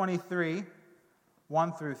Leviticus 23,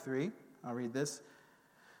 1 through 3, I'll read this.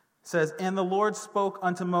 It says, "And the Lord spoke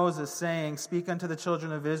unto Moses, saying, Speak unto the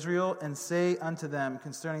children of Israel, and say unto them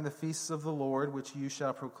concerning the feasts of the Lord, which you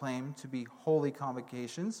shall proclaim to be holy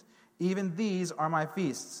convocations. Even these are my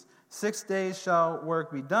feasts. 6 days shall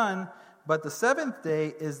work be done, but the seventh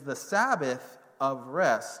day is the Sabbath of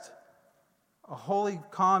rest, a holy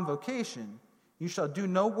convocation. You shall do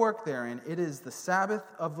no work therein. It is the Sabbath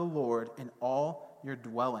of the Lord in all your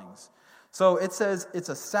dwellings." So it says it's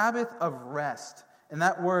a Sabbath of rest. And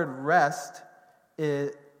that word rest,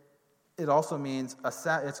 it also means,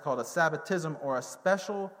 it's called a Sabbatism, or a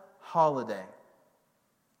special holiday.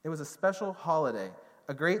 It was a special holiday,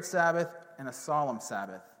 a great Sabbath and a solemn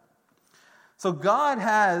Sabbath. So God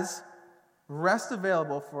has rest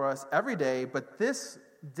available for us every day, but this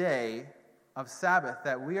day of Sabbath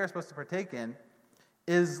that we are supposed to partake in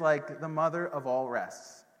is like the mother of all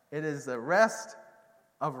rests. It is the rest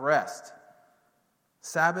of rest.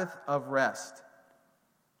 Sabbath of rest.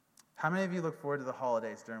 How many of you look forward to the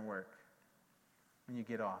holidays during work when you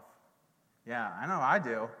get off? Yeah, I know I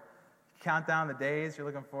do. Count down the days. You're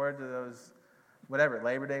looking forward to those, whatever,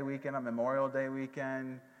 Labor Day weekend, a Memorial Day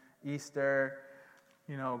weekend, Easter,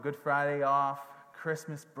 Good Friday off,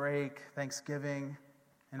 Christmas break, Thanksgiving.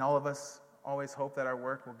 And all of us always hope that our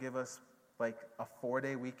work will give us like a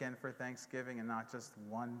 4-day weekend for Thanksgiving and not just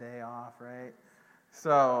 1 day off, right?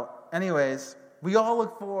 So anyways, we all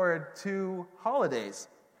look forward to holidays.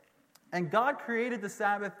 And God created the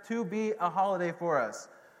Sabbath to be a holiday for us.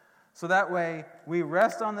 So that way, we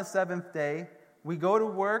rest on the seventh day. We go to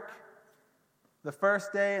work the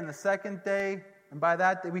first day and the second day. And by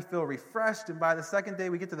that day, we feel refreshed. And by the second day,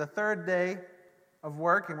 we get to the third day of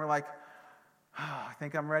work. And we're like, I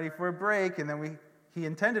think I'm ready for a break. And then He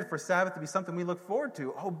intended for Sabbath to be something we look forward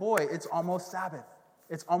to. Oh boy, it's almost Sabbath.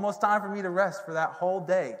 It's almost time for me to rest for that whole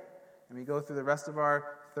day. And we go through the rest of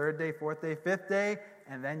our third day, fourth day, fifth day,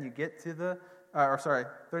 and then you get to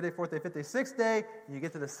third day, fourth day, fifth day, sixth day, and you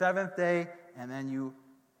get to the seventh day, and then you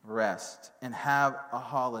rest and have a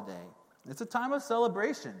holiday. It's a time of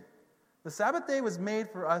celebration. The Sabbath day was made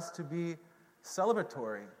for us to be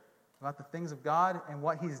celebratory about the things of God and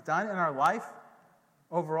what He's done in our life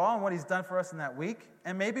overall and what He's done for us in that week.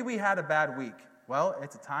 And maybe we had a bad week. Well,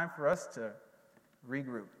 it's a time for us to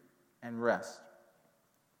regroup and rest.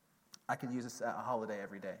 I could use a holiday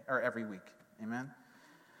every day, or every week. Amen?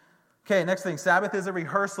 Okay, next thing. Sabbath is a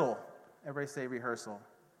rehearsal. Everybody say rehearsal.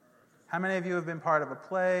 How many of you have been part of a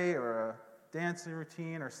play or a dance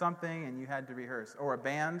routine or something and you had to rehearse? Or a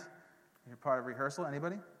band? You're part of rehearsal?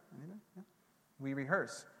 Anybody? Yeah. We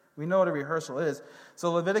rehearse. We know what a rehearsal is.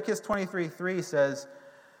 So Leviticus 23:3 says,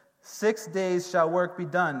 6 days shall work be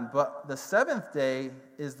done, but the seventh day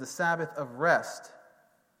is the Sabbath of rest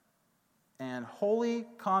and holy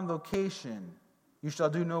convocation. You shall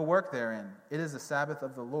do no work therein. It is the Sabbath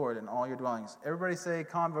of the Lord in all your dwellings. Everybody say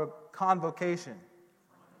convocation.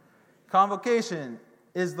 Convocation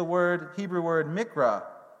is the Hebrew word mikra.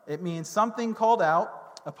 It means something called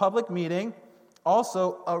out, a public meeting,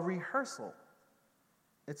 also a rehearsal.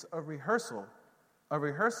 It's a rehearsal. A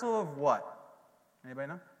rehearsal of what? Anybody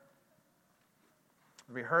know?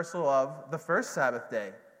 A rehearsal of the first Sabbath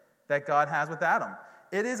day that God has with Adam.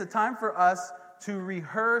 It is a time for us to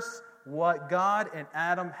rehearse what God and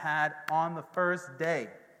Adam had on the first day,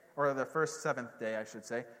 or the first seventh day, I should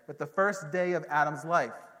say, but the first day of Adam's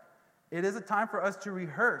life. It is a time for us to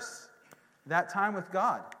rehearse that time with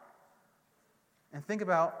God and think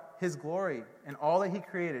about His glory and all that He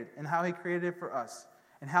created and how He created it for us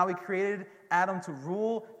and how He created Adam to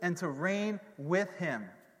rule and to reign with Him.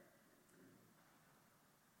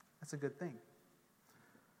 That's a good thing.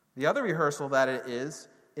 The other rehearsal that it is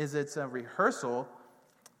it's a rehearsal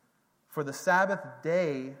for the Sabbath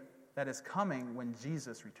day that is coming when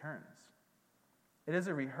Jesus returns. It is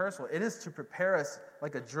a rehearsal. It is to prepare us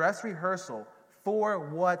like a dress rehearsal for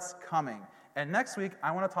what's coming. And next week,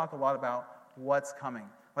 I want to talk a lot about what's coming.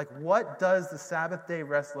 Like, what does the Sabbath day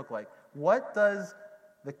rest look like? What does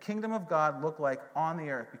the kingdom of God look like on the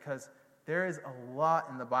earth? Because there is a lot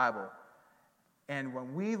in the Bible. And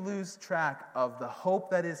when we lose track of the hope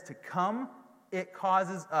that is to come, it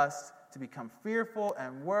causes us to become fearful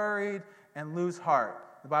and worried and lose heart.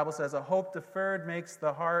 The Bible says, a hope deferred makes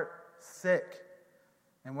the heart sick.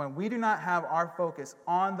 And when we do not have our focus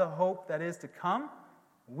on the hope that is to come,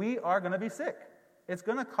 we are going to be sick. It's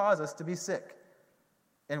going to cause us to be sick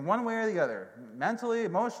in one way or the other. Mentally,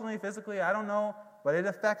 emotionally, physically, I don't know, but it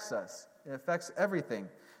affects us. It affects everything.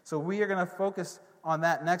 So we are going to focus on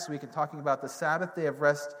that next week and talking about the Sabbath day of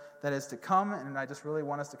rest that is to come. And I just really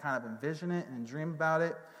want us to kind of envision it and dream about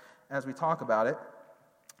it as we talk about it.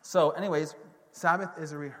 So anyways, Sabbath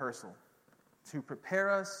is a rehearsal to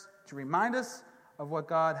prepare us to remind us of what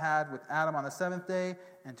God had with Adam on the seventh day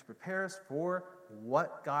and to prepare us for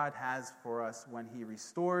what God has for us when he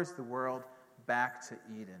restores the world back to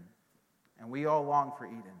Eden. And we all long for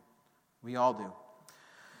Eden. We all do.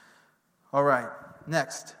 All right,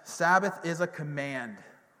 next. Sabbath is a command.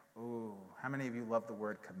 Ooh, how many of you love the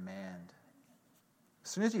word command? As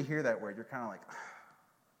soon as you hear that word, you're kind of like,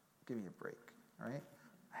 give me a break, all right?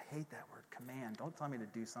 I hate that word, command. Don't tell me to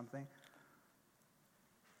do something.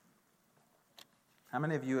 How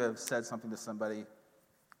many of you have said something to somebody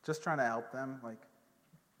just trying to help them? Like,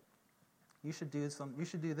 you should do this.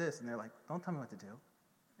 And they're like, don't tell me what to do.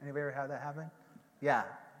 Anybody ever had that happen? Yeah.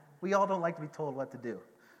 We all don't like to be told what to do.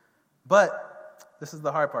 But this is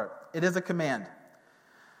the hard part. It is a command.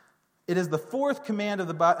 It is the fourth command of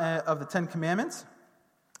the Ten Commandments.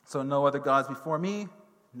 So no other gods before me,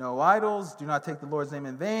 no idols, do not take the Lord's name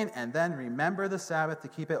in vain, and then remember the Sabbath to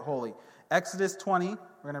keep it holy. Exodus 20, we're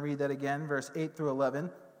going to read that again, verse 8 through 11.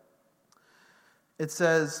 It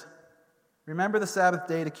says, remember the Sabbath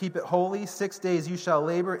day to keep it holy. 6 days you shall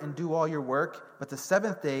labor and do all your work, but the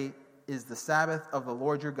seventh day is the Sabbath of the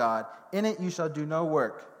Lord your God. In it you shall do no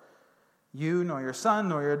work. You, nor your son,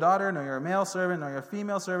 nor your daughter, nor your male servant, nor your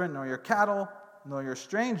female servant, nor your cattle, nor your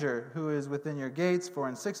stranger who is within your gates. For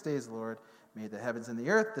in 6 days the Lord made the heavens and the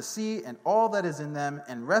earth, the sea, and all that is in them,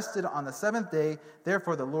 and rested on the seventh day.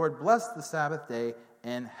 Therefore the Lord blessed the Sabbath day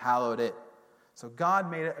and hallowed it. So God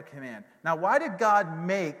made it a command. Now, why did God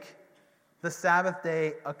make the Sabbath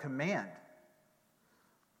day a command?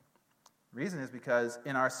 The reason is because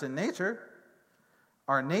in our sin nature,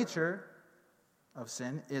 our nature of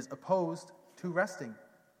sin is opposed to resting.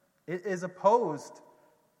 It is opposed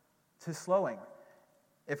to slowing.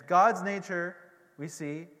 If God's nature, we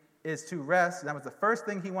see, is to rest, and that was the first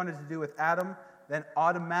thing he wanted to do with Adam, then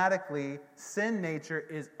automatically sin nature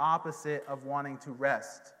is opposite of wanting to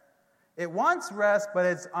rest. It wants rest, but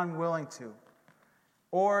it's unwilling to.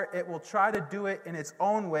 Or it will try to do it in its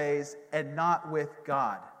own ways and not with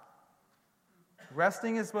God.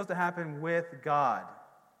 Resting is supposed to happen with God.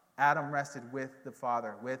 Adam rested with the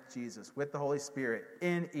Father, with Jesus, with the Holy Spirit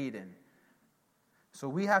in Eden. So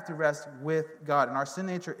we have to rest with God, and our sin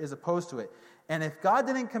nature is opposed to it. And if God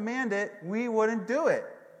didn't command it, we wouldn't do it.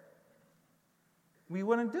 We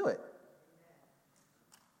wouldn't do it.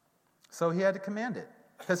 So he had to command it,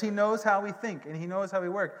 because he knows how we think, and he knows how we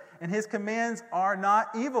work. And his commands are not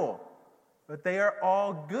evil, but they are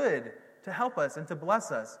all good to help us and to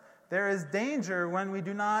bless us. There is danger when we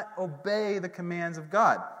do not obey the commands of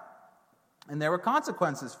God. And there were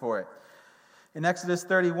consequences for it. In Exodus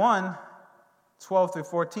 31, 12 through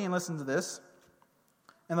 14, listen to this.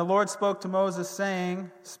 And the Lord spoke to Moses, saying,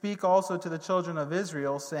 speak also to the children of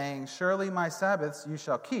Israel, saying, surely my Sabbaths you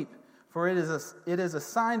shall keep, for it is a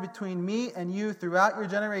sign between me and you throughout your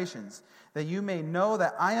generations, that you may know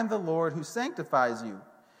that I am the Lord who sanctifies you.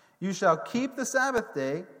 You shall keep the Sabbath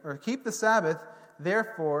day, or keep the Sabbath,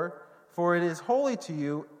 therefore, for it is holy to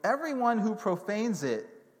you. Everyone who profanes it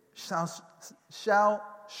shall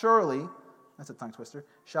surely, that's a tongue twister,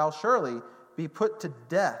 shall surely be put to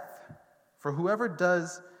death. For whoever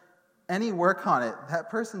does any work on it, that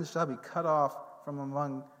person shall be cut off from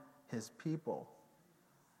among his people.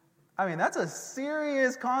 I mean, that's a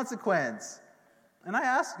serious consequence. And I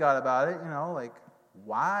asked God about it,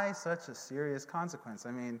 why such a serious consequence?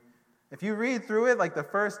 I mean, if you read through it, the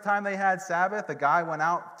first time they had Sabbath, the guy went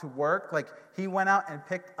out to work, he went out and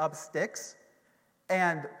picked up sticks,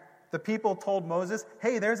 and the people told Moses,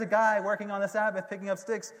 hey, there's a guy working on the Sabbath picking up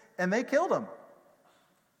sticks, and they killed him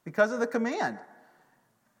because of the command.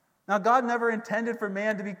 Now, God never intended for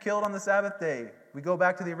man to be killed on the Sabbath day. We go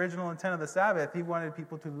back to the original intent of the Sabbath. He wanted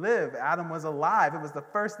people to live. Adam was alive. It was the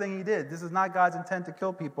first thing he did. This is not God's intent to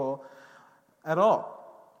kill people at all.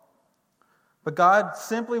 But God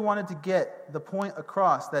simply wanted to get the point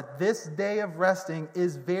across that this day of resting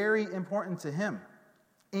is very important to him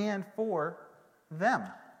and for them.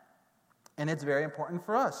 And it's very important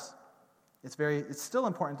for us. It's still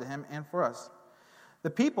important to him and for us. The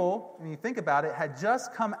people, when you think about it, had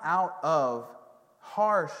just come out of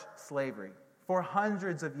harsh slavery for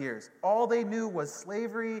hundreds of years. All they knew was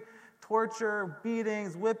slavery, torture,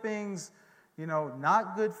 beatings, whippings,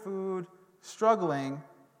 not good food, struggling.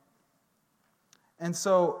 And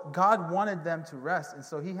so God wanted them to rest. And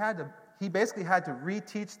so he basically had to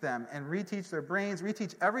reteach them and reteach their brains,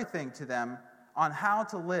 reteach everything to them on how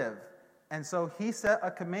to live. And so he set a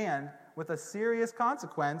command with a serious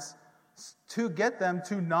consequence to get them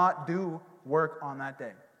to not do work on that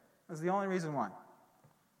day. That's the only reason why.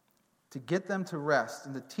 To get them to rest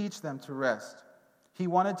and to teach them to rest. He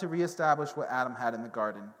wanted to reestablish what Adam had in the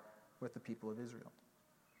garden with the people of Israel.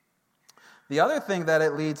 The other thing that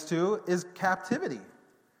it leads to is captivity.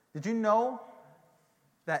 Did you know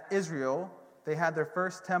that Israel, they had their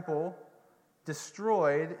first temple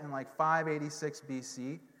destroyed in like 586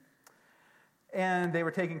 BC, and they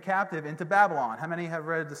were taken captive into Babylon? How many have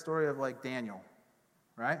read the story of like Daniel,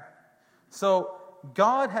 right? So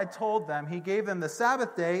God had told them, he gave them the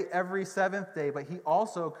Sabbath day every seventh day, but he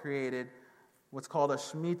also created what's called a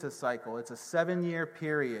Shemitah cycle. It's a 7-year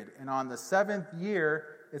period, and on the 7th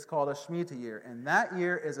year, it's called a Shemitah year, and that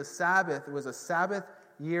year is a Sabbath. It was a Sabbath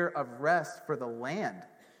year of rest for the land,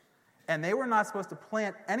 and they were not supposed to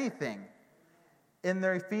plant anything in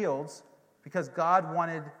their fields because God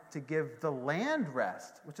wanted to give the land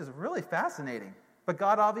rest, which is really fascinating. But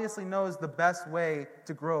God obviously knows the best way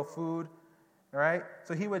to grow food, all right?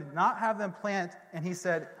 So he would not have them plant, and he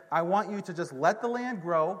said, I want you to just let the land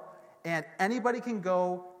grow, and anybody can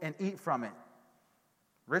go and eat from it,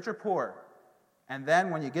 rich or poor. And then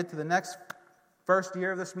when you get to the first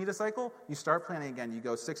year of the Shemitah cycle, you start planting again. You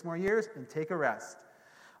go 6 more years and take a rest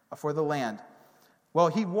for the land. Well,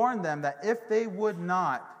 he warned them that if they would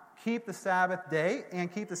not keep the Sabbath day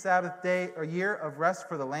and keep the Sabbath day a year of rest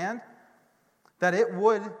for the land, that it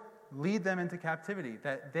would lead them into captivity,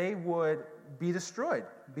 that they would be destroyed,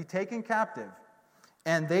 be taken captive.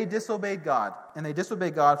 And they disobeyed God, and they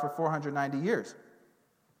disobeyed God for 490 years.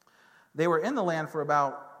 They were in the land for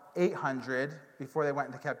about 800 before they went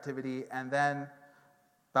into captivity, and then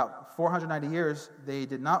about 490 years they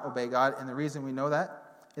did not obey God, and the reason we know that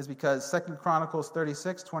is because 2 Chronicles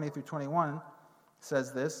 36, 20 through 21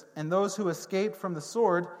 says this, and those who escaped from the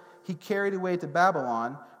sword he carried away to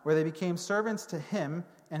Babylon, where they became servants to him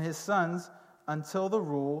and his sons until the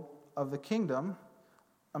rule of the kingdom,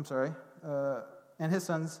 and his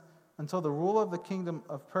sons until the rule of the kingdom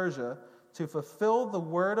of Persia, to fulfill the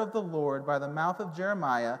word of the Lord by the mouth of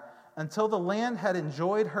Jeremiah, until the land had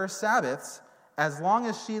enjoyed her Sabbaths. As long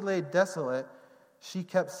as she lay desolate, she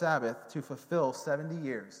kept Sabbath to fulfill 70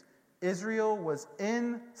 years. Israel was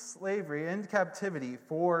in slavery, in captivity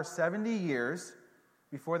for 70 years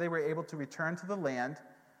before they were able to return to the land.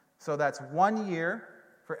 So that's 1 year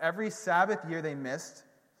for every Sabbath year they missed.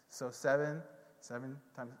 So 70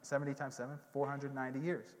 times 7, 490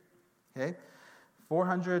 years. Okay?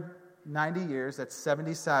 490 years, that's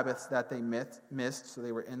 70 Sabbaths that they missed, so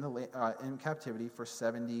they were in captivity for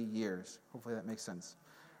 70 years. Hopefully that makes sense.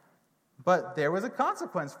 But there was a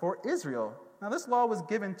consequence for Israel. Now this law was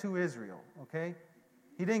given to Israel, okay?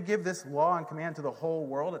 He didn't give this law and command to the whole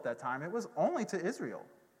world at that time. It was only to Israel.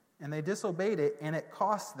 And they disobeyed it, and it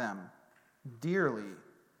cost them dearly.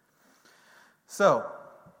 So,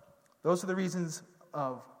 those are the reasons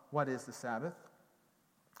of what is the Sabbath.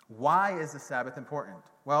 Why is the Sabbath important?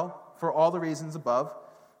 Well, for all the reasons above,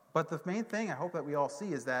 but the main thing I hope that we all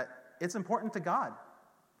see is that it's important to God.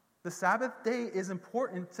 The Sabbath day is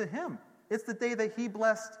important to him. It's the day that he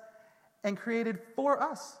blessed and created for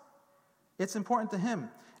us. It's important to him.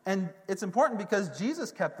 And it's important because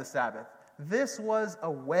Jesus kept the Sabbath. This was a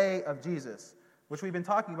way of Jesus, which we've been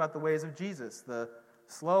talking about, the ways of Jesus, the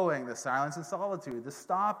slowing, the silence and solitude, the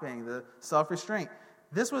stopping, the self-restraint.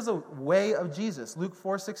 This was a way of Jesus. Luke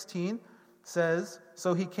 4:16 says,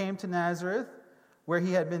 so he came to Nazareth, where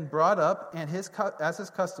he had been brought up, and as his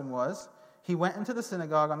custom was, he went into the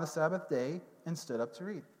synagogue on the Sabbath day and stood up to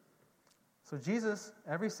read. So Jesus,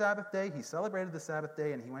 every Sabbath day, he celebrated the Sabbath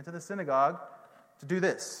day, and he went to the synagogue to do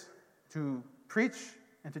this, to preach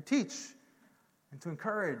and to teach and to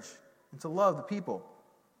encourage and to love the people,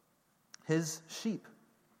 his sheep.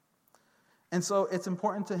 And so it's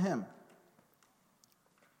important to him.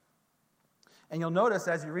 And you'll notice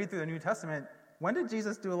as you read through the New Testament, when did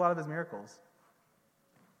Jesus do a lot of his miracles?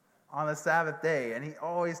 On the Sabbath day. And he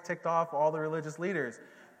always ticked off all the religious leaders,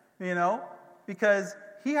 because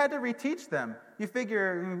he had to reteach them. You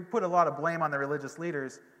figure you put a lot of blame on the religious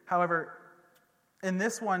leaders. However, in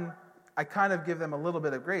this one, I kind of give them a little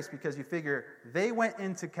bit of grace because you figure they went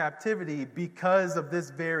into captivity because of this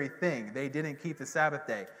very thing. They didn't keep the Sabbath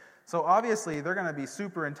day. So obviously, they're going to be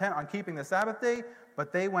super intent on keeping the Sabbath day,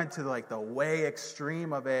 but they went to the way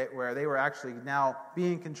extreme of it where they were actually now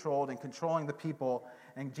being controlled and controlling the people.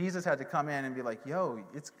 And Jesus had to come in and be like, yo,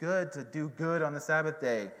 it's good to do good on the Sabbath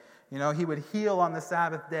day. He would heal on the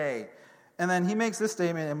Sabbath day. And then he makes this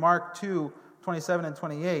statement in Mark 2:27 and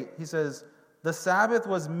 28. He says, the Sabbath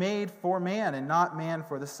was made for man and not man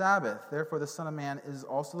for the Sabbath. Therefore, the Son of Man is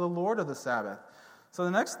also the Lord of the Sabbath. So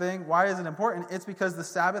the next thing, why is it important? It's because the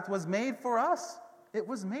Sabbath was made for us. It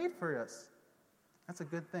was made for us. That's a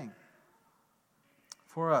good thing.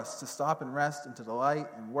 For us to stop and rest and to delight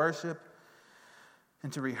and worship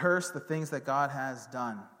and to rehearse the things that God has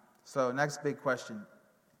done. So next big question.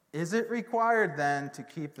 Is it required then to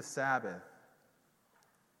keep the Sabbath?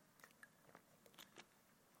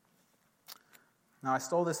 Now, I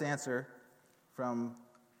stole this answer from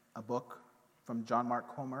a book from John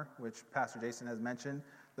Mark Comer, which Pastor Jason has mentioned,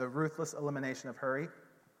 The Ruthless Elimination of Hurry.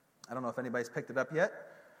 I don't know if anybody's picked it up yet,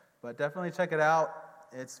 but definitely check it out.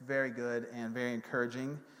 It's very good and very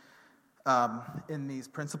encouraging in these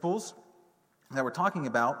principles that we're talking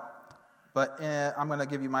about. But I'm going to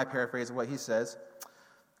give you my paraphrase of what he says.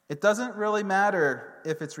 It doesn't really matter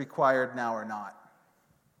if it's required now or not.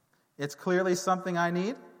 It's clearly something I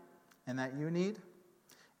need and that you need.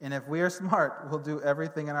 And if we are smart, we'll do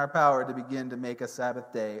everything in our power to begin to make a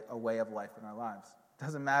Sabbath day a way of life in our lives. It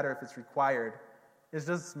doesn't matter if it's required. It's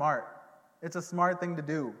just smart. It's a smart thing to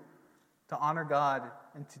do, to honor God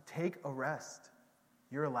and to take a rest.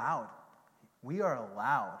 You're allowed. We are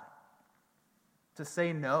allowed to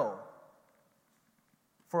say no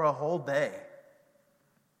for a whole day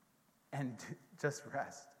and just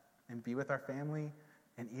rest and be with our family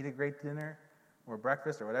and eat a great dinner or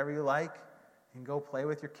breakfast or whatever you like and go play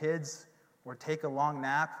with your kids or take a long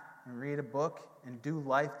nap and read a book and do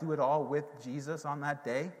life, do it all with Jesus on that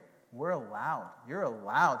day. We're allowed. You're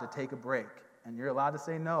allowed to take a break and you're allowed to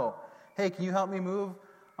say no. Hey, can you help me move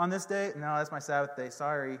on this day? No, that's my Sabbath day.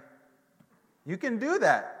 Sorry. You can do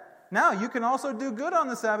that. Now, you can also do good on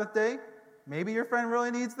the Sabbath day. Maybe your friend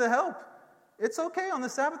really needs the help. It's okay on the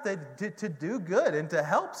Sabbath day to do good and to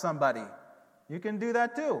help somebody. You can do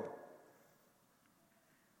that too.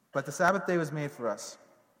 But the Sabbath day was made for us.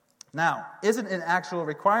 Now, is it an actual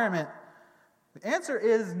requirement? The answer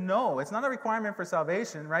is no. It's not a requirement for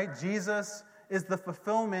salvation, right? Jesus is the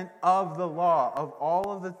fulfillment of the law, of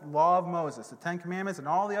all of the law of Moses, the Ten Commandments and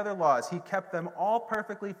all the other laws. He kept them all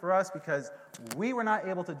perfectly for us because we were not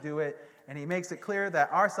able to do it. And he makes it clear that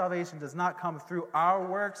our salvation does not come through our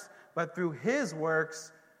works, but through his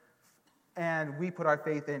works. And we put our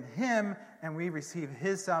faith in him, and we receive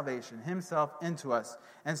his salvation, himself into us.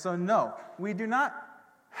 And so, no, we do not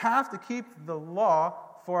have to keep the law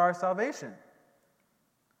for our salvation.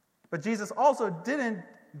 But Jesus also didn't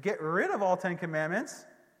get rid of all 10 commandments,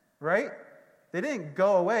 right? They didn't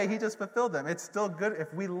go away. He just fulfilled them. It's still good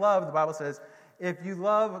if we love, the Bible says, if you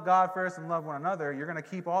love God first and love one another, you're going to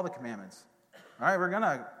keep all the commandments. All right, we're going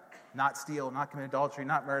to not steal, not commit adultery,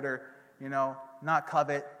 not murder, not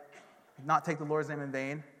covet, not take the Lord's name in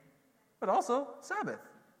vain, but also Sabbath.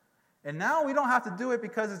 And now we don't have to do it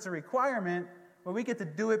because it's a requirement, but we get to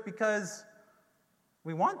do it because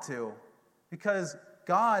we want to, because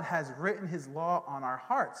God has written his law on our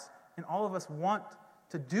hearts, and all of us want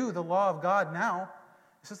to do the law of God now.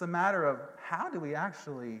 It's just a matter of how do we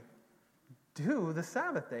actually do the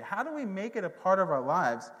Sabbath day? How do we make it a part of our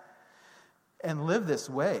lives and live this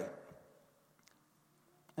way?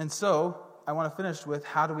 And so, I want to finish with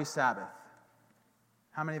how do we Sabbath?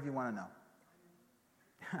 How many of you want to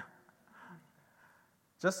know?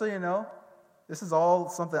 Just so you know, this is all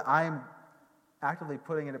something I'm actively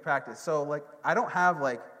putting into practice. So, I don't have,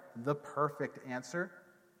 the perfect answer.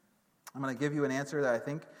 I'm going to give you an answer that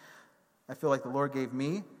I feel like the Lord gave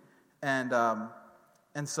me. And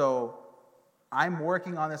so, I'm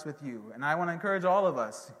working on this with you. And I want to encourage all of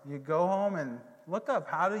us. You go home and look up,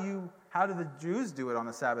 how do the Jews do it on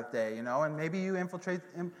the Sabbath day, And maybe you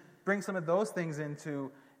bring some of those things into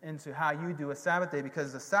how you do a Sabbath day,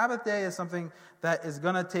 because the Sabbath day is something that is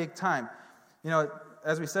going to take time.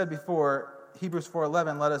 As we said before, Hebrews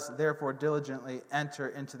 4:11, let us therefore diligently enter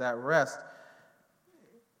into that rest.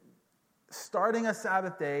 Starting a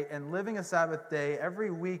Sabbath day and living a Sabbath day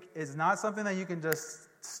every week is not something that you can just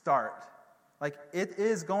start. It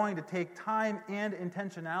is going to take time and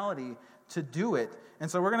intentionality to do it. And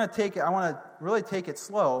so we're going to take it, I want to really take it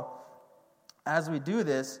slow as we do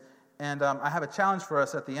this. And I have a challenge for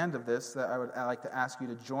us at the end of this that I'd like to ask you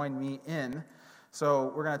to join me in.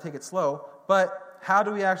 So we're going to take it slow. But how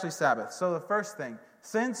do we actually Sabbath? So the first thing,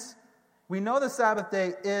 since we know the Sabbath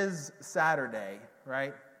day is Saturday,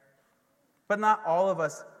 right? But not all of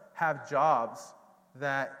us have jobs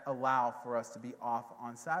that allow for us to be off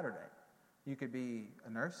on Saturday. You could be a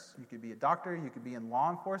nurse, you could be a doctor, you could be in law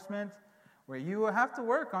enforcement, where you have to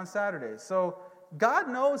work on Saturdays. So God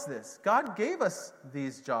knows this. God gave us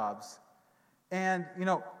these jobs. And,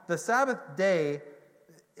 the Sabbath day,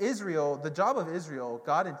 the job of Israel,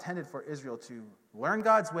 God intended for Israel to learn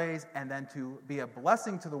God's ways and then to be a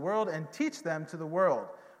blessing to the world and teach them to the world.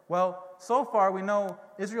 Well, so far we know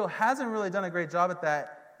Israel hasn't really done a great job at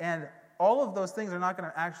that, and all of those things are not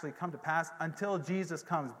going to actually come to pass until Jesus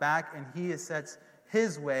comes back and he sets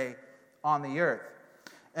his way on the earth.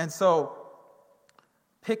 And so,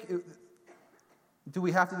 do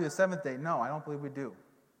we have to do the seventh day? No, I don't believe we do.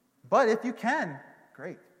 But if you can,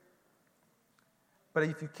 great. But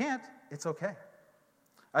if you can't, it's okay.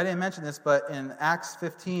 I didn't mention this, but in Acts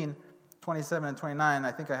 15, 27 and 29,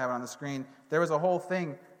 I think I have it on the screen, there was a whole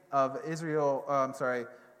thing of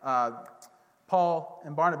Paul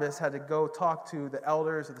and Barnabas had to go talk to the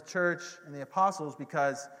elders of the church and the apostles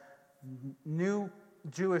because new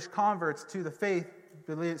Jewish converts to the faith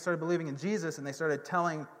started believing in Jesus, and they started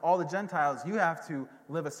telling all the Gentiles, you have to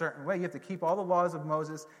live a certain way. You have to keep all the laws of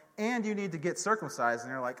Moses, and you need to get circumcised.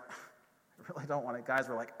 And they're like, I really don't want to. Guys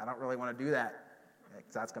were like, I don't really want to do that.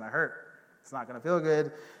 That's going to hurt. It's not going to feel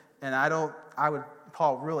good. And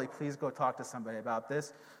Paul, really, please go talk to somebody about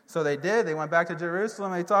this. So they did. They went back to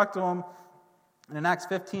Jerusalem. They talked to them. And in Acts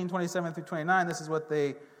 15, 27 through 29, this is what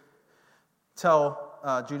they tell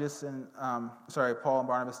Paul and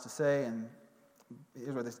Barnabas to say. And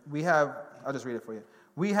here's what I'll just read it for you.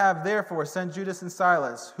 We have therefore sent Judas and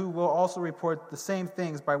Silas, who will also report the same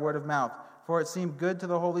things by word of mouth. For it seemed good to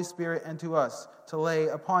the Holy Spirit and to us to lay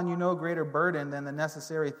upon you no greater burden than the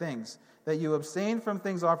necessary things, that you abstain from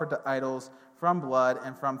things offered to idols, from blood,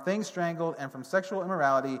 and from things strangled, and from sexual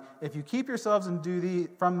immorality. If you keep yourselves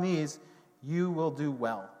from these, you will do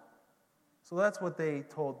well. So that's what they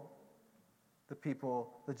told the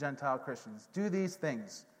people, the Gentile Christians. Do these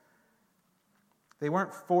things. They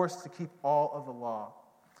weren't forced to keep all of the law.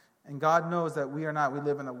 And God knows that we are not. We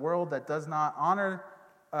live in a world that does not honor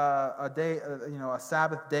a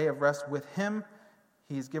Sabbath day of rest with Him.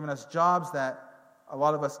 He's given us jobs that a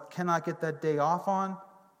lot of us cannot get that day off on.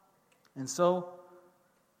 And so,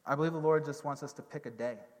 I believe the Lord just wants us to pick a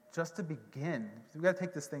day, just to begin. We've got to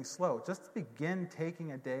take this thing slow, just to begin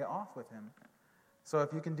taking a day off with Him. So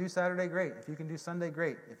if you can do Saturday, great. If you can do Sunday,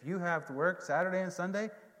 great. If you have to work Saturday and Sunday,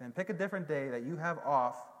 then pick a different day that you have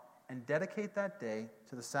off and dedicate that day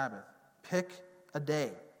to the Sabbath. Pick a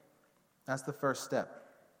day. That's the first step.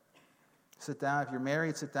 Sit down. If you're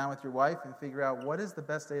married, sit down with your wife and figure out what is the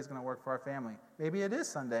best day is going to work for our family. Maybe it is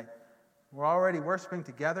Sunday. We're already worshiping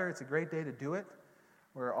together. It's a great day to do it.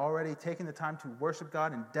 We're already taking the time to worship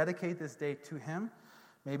God and dedicate this day to Him.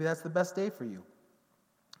 Maybe that's the best day for you.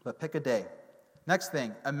 But pick a day. Next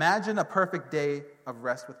thing, imagine a perfect day of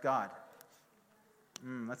rest with God.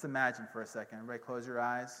 Let's imagine for a second. Everybody close your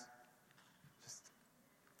eyes. Just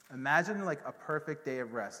imagine like a perfect day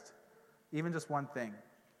of rest. Even just one thing.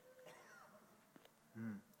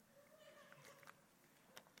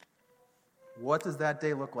 What does that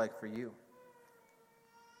day look like for you?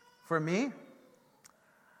 For me,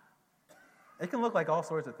 it can look like all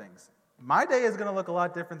sorts of things. My day is going to look a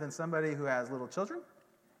lot different than somebody who has little children.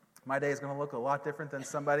 My day is going to look a lot different than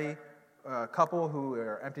a couple who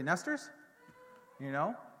are empty nesters. You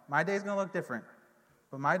know, my day is going to look different.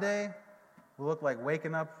 But my day will look like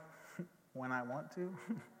waking up when I want to.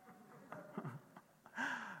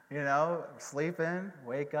 You know, sleep in,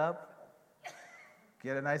 wake up,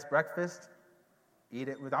 get a nice breakfast, eat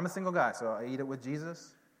it with, I'm a single guy, so I eat it with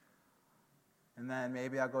Jesus. And then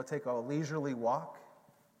maybe I'll go take a leisurely walk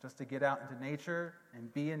just to get out into nature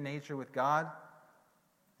and be in nature with God.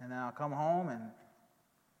 And then I'll come home and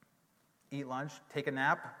eat lunch, take a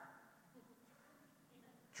nap,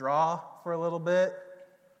 draw for a little bit,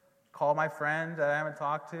 call my friend that I haven't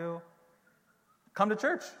talked to, come to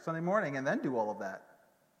church Sunday morning, and then do all of that.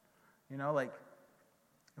 You know, like,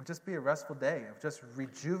 it would just be a restful day of just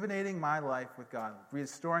rejuvenating my life with God,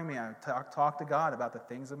 restoring me. I talk to God about the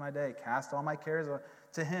things of my day, cast all my cares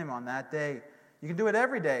to Him on that day. You can do it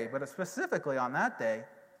every day, but specifically on that day,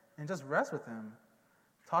 and just rest with Him.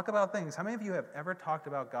 Talk about things. How many of you have ever talked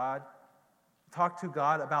about God? Talk to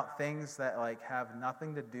God about things that like have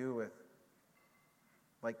nothing to do with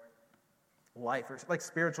like life or like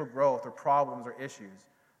spiritual growth or problems or issues.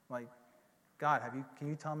 Like, God, can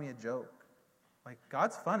you tell me a joke? Like,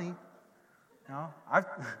 God's funny. You know,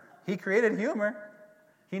 He created humor.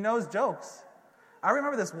 He knows jokes. I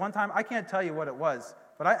remember this one time, I can't tell you what it was,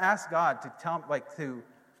 but I asked God to tell,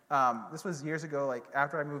 this was years ago, like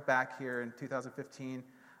after I moved back here in 2015,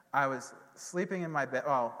 I was sleeping in my bed.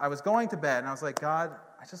 Well, I was going to bed, and I was like, God,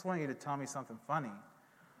 I just want you to tell me something funny.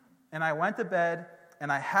 And I went to bed,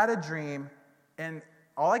 and I had a dream, and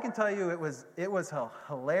all I can tell you, it was a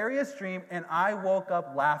hilarious dream, and I woke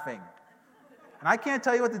up laughing. And I can't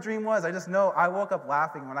tell you what the dream was. I just know I woke up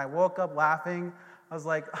laughing. When I woke up laughing, I was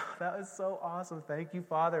like, oh, that was so awesome. Thank you,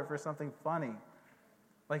 Father, for something funny.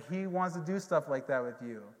 Like, He wants to do stuff like that with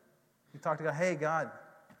you. You talk to God, hey, God,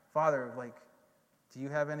 Father, like, do you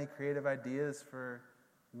have any creative ideas for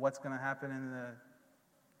what's going to happen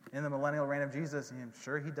in the millennial reign of Jesus? And I'm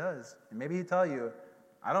sure He does. And maybe He'll tell you,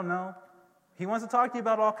 I don't know. He wants to talk to you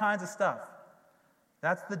about all kinds of stuff.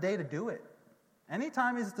 That's the day to do it.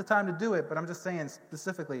 Anytime is the time to do it, but I'm just saying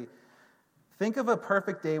specifically, think of a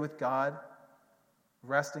perfect day with God,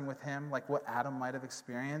 resting with him, like what Adam might have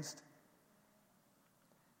experienced,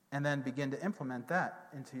 and then begin to implement that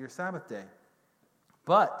into your Sabbath day.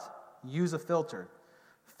 But use a filter.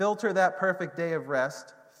 Filter that perfect day of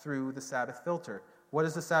rest through the Sabbath filter. What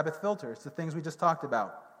is the Sabbath filter? It's the things we just talked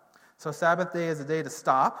about. So Sabbath day is a day to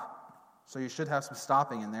stop, so you should have some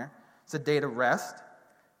stopping in there. It's a day to rest.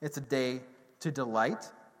 It's a day to delight.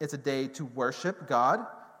 It's a day to worship God.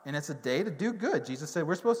 And it's a day to do good. Jesus said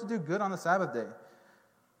we're supposed to do good on the Sabbath day.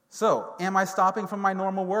 So, am I stopping from my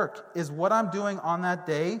normal work? Is what I'm doing on that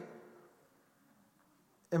day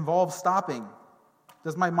involve stopping?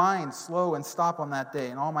 Does my mind slow and stop on that day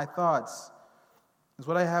and all my thoughts? Is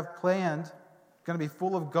what I have planned going to be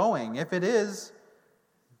full of going? If it is,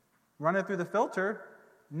 run it through the filter,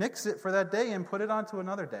 nix it for that day, and put it onto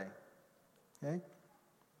another day. Okay?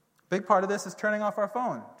 Big part of this is turning off our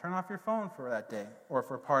phone. Turn off your phone for that day, or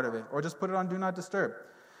for part of it, or just put it on Do Not Disturb.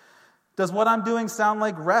 Does what I'm doing sound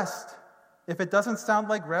like rest? If it doesn't sound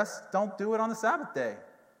like rest, don't do it on the Sabbath day.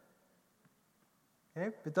 Okay?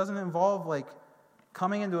 If it doesn't involve like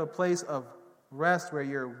coming into a place of rest where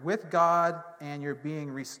you're with God and you're being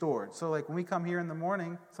restored. So like when we come here in the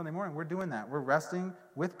morning, Sunday morning, we're doing that. We're resting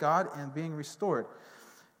with God and being restored.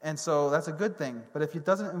 And so that's a good thing. But if it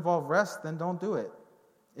doesn't involve rest, then don't do it.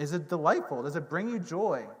 Is it delightful? Does it bring you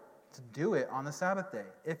joy to do it on the Sabbath day?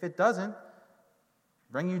 If it doesn't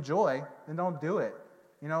bring you joy, then don't do it.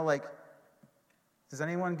 You know, like, does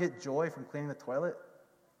anyone get joy from cleaning the toilet?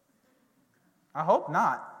 I hope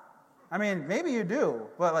not. I mean, maybe you do,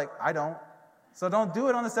 but like, I don't. So don't do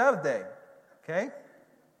it on the Sabbath day, okay?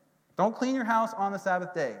 Don't clean your house on the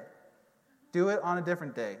Sabbath day. Do it on a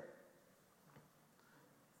different day.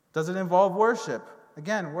 Does it involve worship?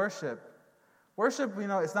 Again, worship. Worship, you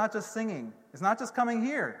know, it's not just singing. It's not just coming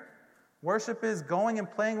here. Worship is going and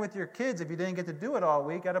playing with your kids if you didn't get to do it all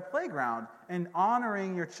week at a playground and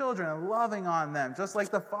honoring your children and loving on them, just like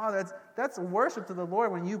the Father. That's worship to the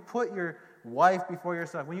Lord when you put your wife before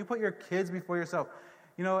yourself, when you put your kids before yourself,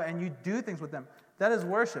 you know, and you do things with them. That is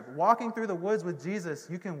worship. Walking through the woods with Jesus,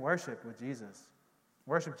 you can worship with Jesus.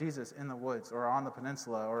 Worship Jesus in the woods or on the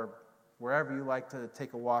peninsula or wherever you like to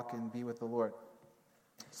take a walk and be with the Lord.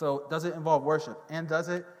 So does it involve worship? And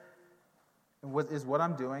is what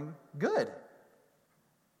I'm doing good?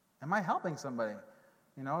 Am I helping somebody?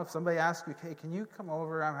 You know, if somebody asks you, hey, can you come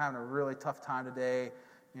over? I'm having a really tough time today.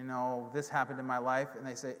 You know, this happened in my life. And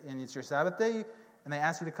they say, and it's your Sabbath day, and they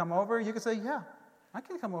ask you to come over, you can say, yeah, I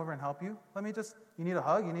can come over and help you. You need a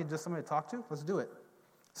hug? You need just somebody to talk to? Let's do it.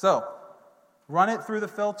 So, run it through the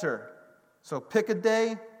filter. So pick a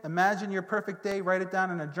day, imagine your perfect day, write it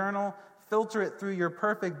down in a journal, filter it through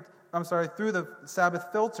through the Sabbath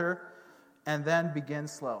filter, and then begin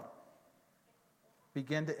slow.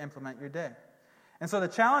 Begin to implement your day. And so the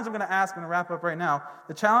challenge I'm going to ask, I'm going to wrap up right now,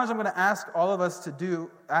 the challenge I'm going to ask all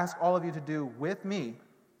of you to do with me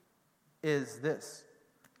is this.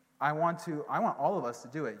 I want all of us to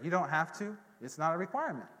do it. You don't have to. It's not a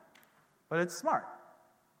requirement. But it's smart.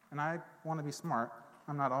 And I want to be smart.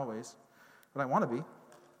 I'm not always, but I want to be.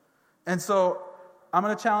 And so I'm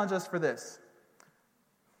going to challenge us for this.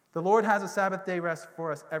 The Lord has a Sabbath day rest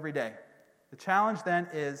for us every day. The challenge then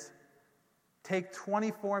is take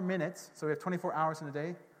 24 minutes. So we have 24 hours in a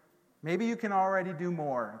day. Maybe you can already do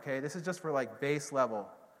more, okay? This is just for like base level.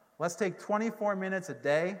 Let's take 24 minutes a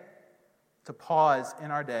day to pause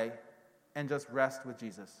in our day and just rest with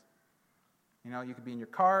Jesus. You know, you could be in your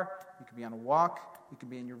car, you could be on a walk, you could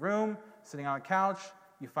be in your room, sitting on a couch.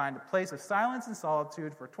 You find a place of silence and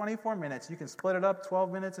solitude for 24 minutes. You can split it up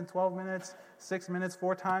 12 minutes and 12 minutes, 6 minutes,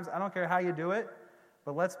 4 times. I don't care how you do it,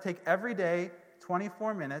 but let's take every day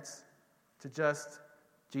 24 minutes to just,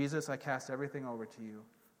 Jesus, I cast everything over to you.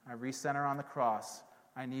 I recenter on the cross.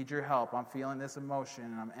 I need your help. I'm feeling this emotion,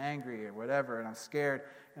 and I'm angry or whatever, and I'm scared,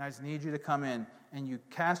 and I just need you to come in. And you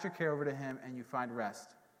cast your care over to him, and you find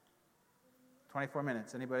rest. 24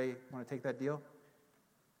 minutes. Anybody want to take that deal?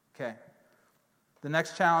 Okay. The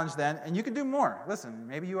next challenge then, and you can do more. Listen,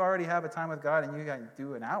 maybe you already have a time with God, and you got to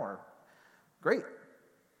do an hour. Great.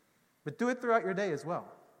 But do it throughout your day as well.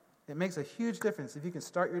 It makes a huge difference if you can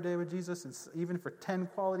start your day with Jesus, and even for 10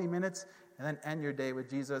 quality minutes, and then end your day with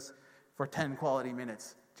Jesus for 10 quality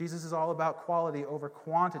minutes. Jesus is all about quality over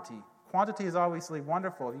quantity. Quantity is obviously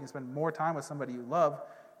wonderful. If you can spend more time with somebody you love,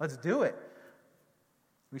 let's do it.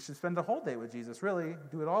 We should spend the whole day with Jesus, really,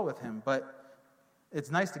 do it all with him. But it's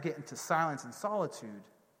nice to get into silence and solitude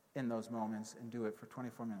in those moments and do it for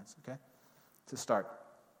 24 minutes, okay? To start.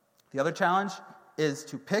 The other challenge is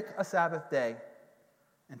to pick a Sabbath day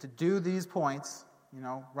and to do these points,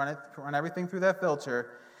 run everything through that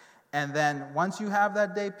filter, and then once you have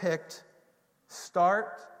that day picked,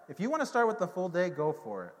 start. If you want to start with the full day, go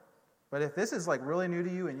for it. But if this is like really new to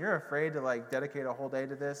you and you're afraid to like dedicate a whole day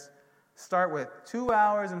to this, start with 2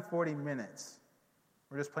 hours and 40 minutes.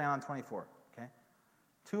 We're just playing on 24, okay?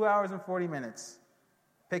 2 hours and 40 minutes.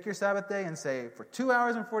 Pick your Sabbath day and say, for 2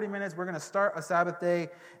 hours and 40 minutes, we're going to start a Sabbath day,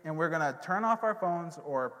 and we're going to turn off our phones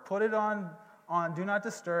or put it on Do Not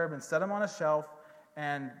Disturb and set them on a shelf.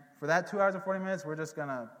 And for that 2 hours and 40 minutes, we're just going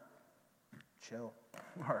to chill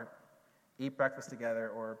or eat breakfast together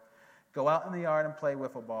or go out in the yard and play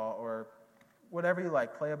wiffle ball or whatever you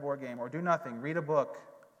like, play a board game or do nothing, read a book.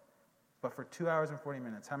 But for 2 hours and 40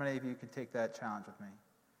 minutes, how many of you can take that challenge with me?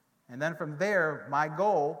 And then from there, my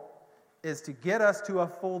goal is to get us to a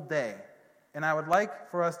full day. And I would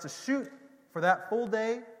like for us to shoot for that full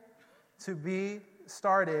day to be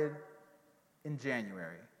started in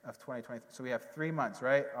January of 2020. So we have 3 months,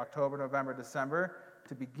 right? October, November, December,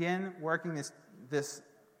 to begin working this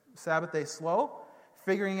Sabbath day slow,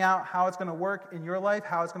 figuring out how it's going to work in your life,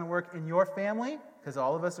 how it's going to work in your family, because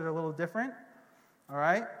all of us are a little different, all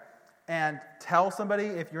right? And tell somebody,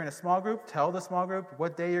 if you're in a small group, tell the small group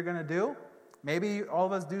what day you're going to do. Maybe all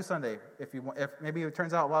of us do Sunday. If maybe it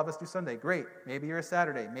turns out a lot of us do Sunday, great. Maybe you're a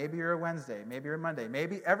Saturday. Maybe you're a Wednesday. Maybe you're a Monday.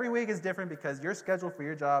 Maybe every week is different because your schedule for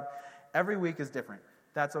your job every week is different.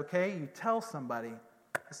 That's okay. You tell somebody,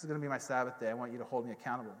 this is going to be my Sabbath day. I want you to hold me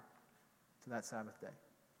accountable to that Sabbath day.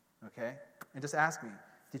 Okay? And just ask me,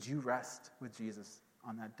 did you rest with Jesus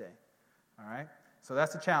on that day? All right? So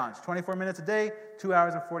that's the challenge. 24 minutes a day, 2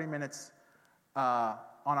 hours and 40 minutes on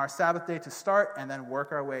our Sabbath day to start, and then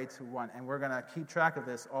work our way to one. And we're going to keep track of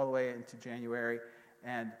this all the way into January.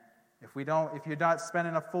 And if you're not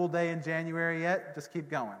spending a full day in January yet, just keep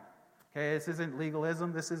going. Okay? This isn't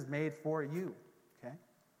legalism. This is made for you. Okay?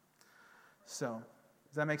 So,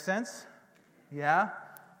 does that make sense? Yeah?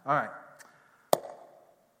 All right.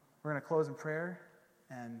 We're going to close in prayer,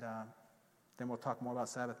 and then we'll talk more about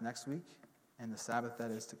Sabbath next week and the Sabbath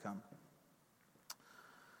that is to come.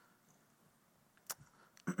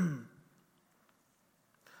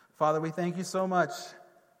 Father, we thank you so much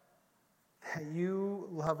that you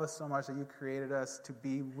love us so much, that you created us to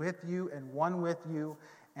be with you and one with you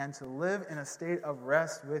and to live in a state of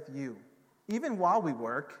rest with you, even while we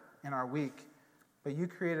work in our week. But you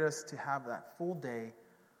created us to have that full day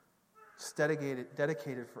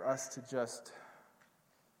dedicated for us to just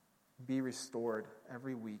be restored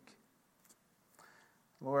every week.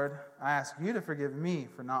 Lord, I ask you to forgive me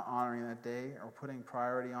for not honoring that day or putting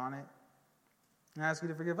priority on it. And I ask you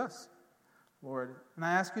to forgive us, Lord. And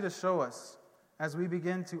I ask you to show us, as we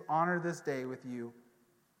begin to honor this day with you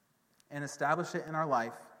and establish it in our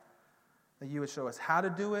life, that you would show us how to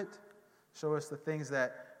do it, show us the things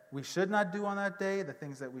that we should not do on that day, the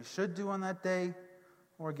things that we should do on that day,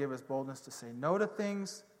 or give us boldness to say no to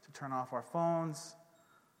things, to turn off our phones,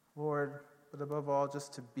 Lord, but above all,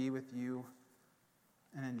 just to be with you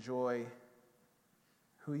and enjoy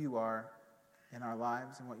who you are in our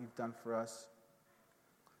lives and what you've done for us.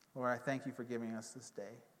 Lord, I thank you for giving us this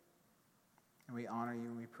day. And we honor you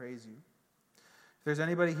and we praise you. If there's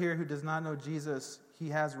anybody here who does not know Jesus, he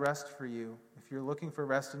has rest for you. If you're looking for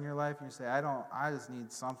rest in your life and you say, I just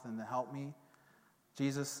need something to help me.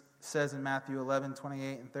 Jesus says in Matthew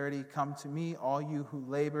 11:28 and 30, "Come to me, all you who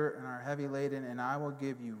labor and are heavy laden, and I will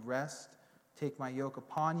give you rest. Take my yoke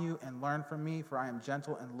upon you and learn from me, for I am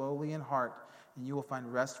gentle and lowly in heart, and you will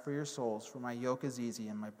find rest for your souls, for my yoke is easy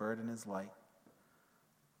and my burden is light."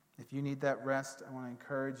 If you need that rest, I want to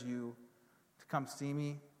encourage you to come see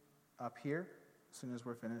me up here as soon as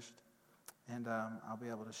we're finished, and I'll be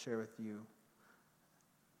able to share with you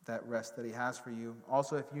that rest that he has for you.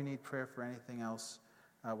 Also, if you need prayer for anything else,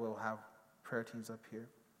 we'll have prayer teams up here.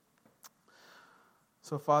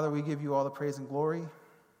 So, Father, we give you all the praise and glory.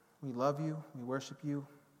 We love you. We worship you.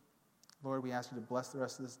 Lord, we ask you to bless the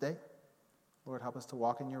rest of this day. Lord, help us to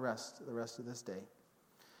walk in your rest the rest of this day.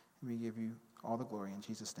 And we give you all the glory in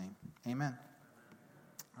Jesus' name. Amen.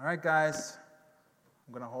 All right, guys.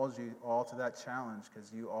 I'm going to hold you all to that challenge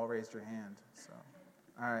because you all raised your hand. So,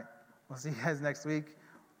 all right. We'll see you guys next week.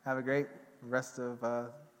 Have a great rest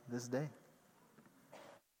of this day.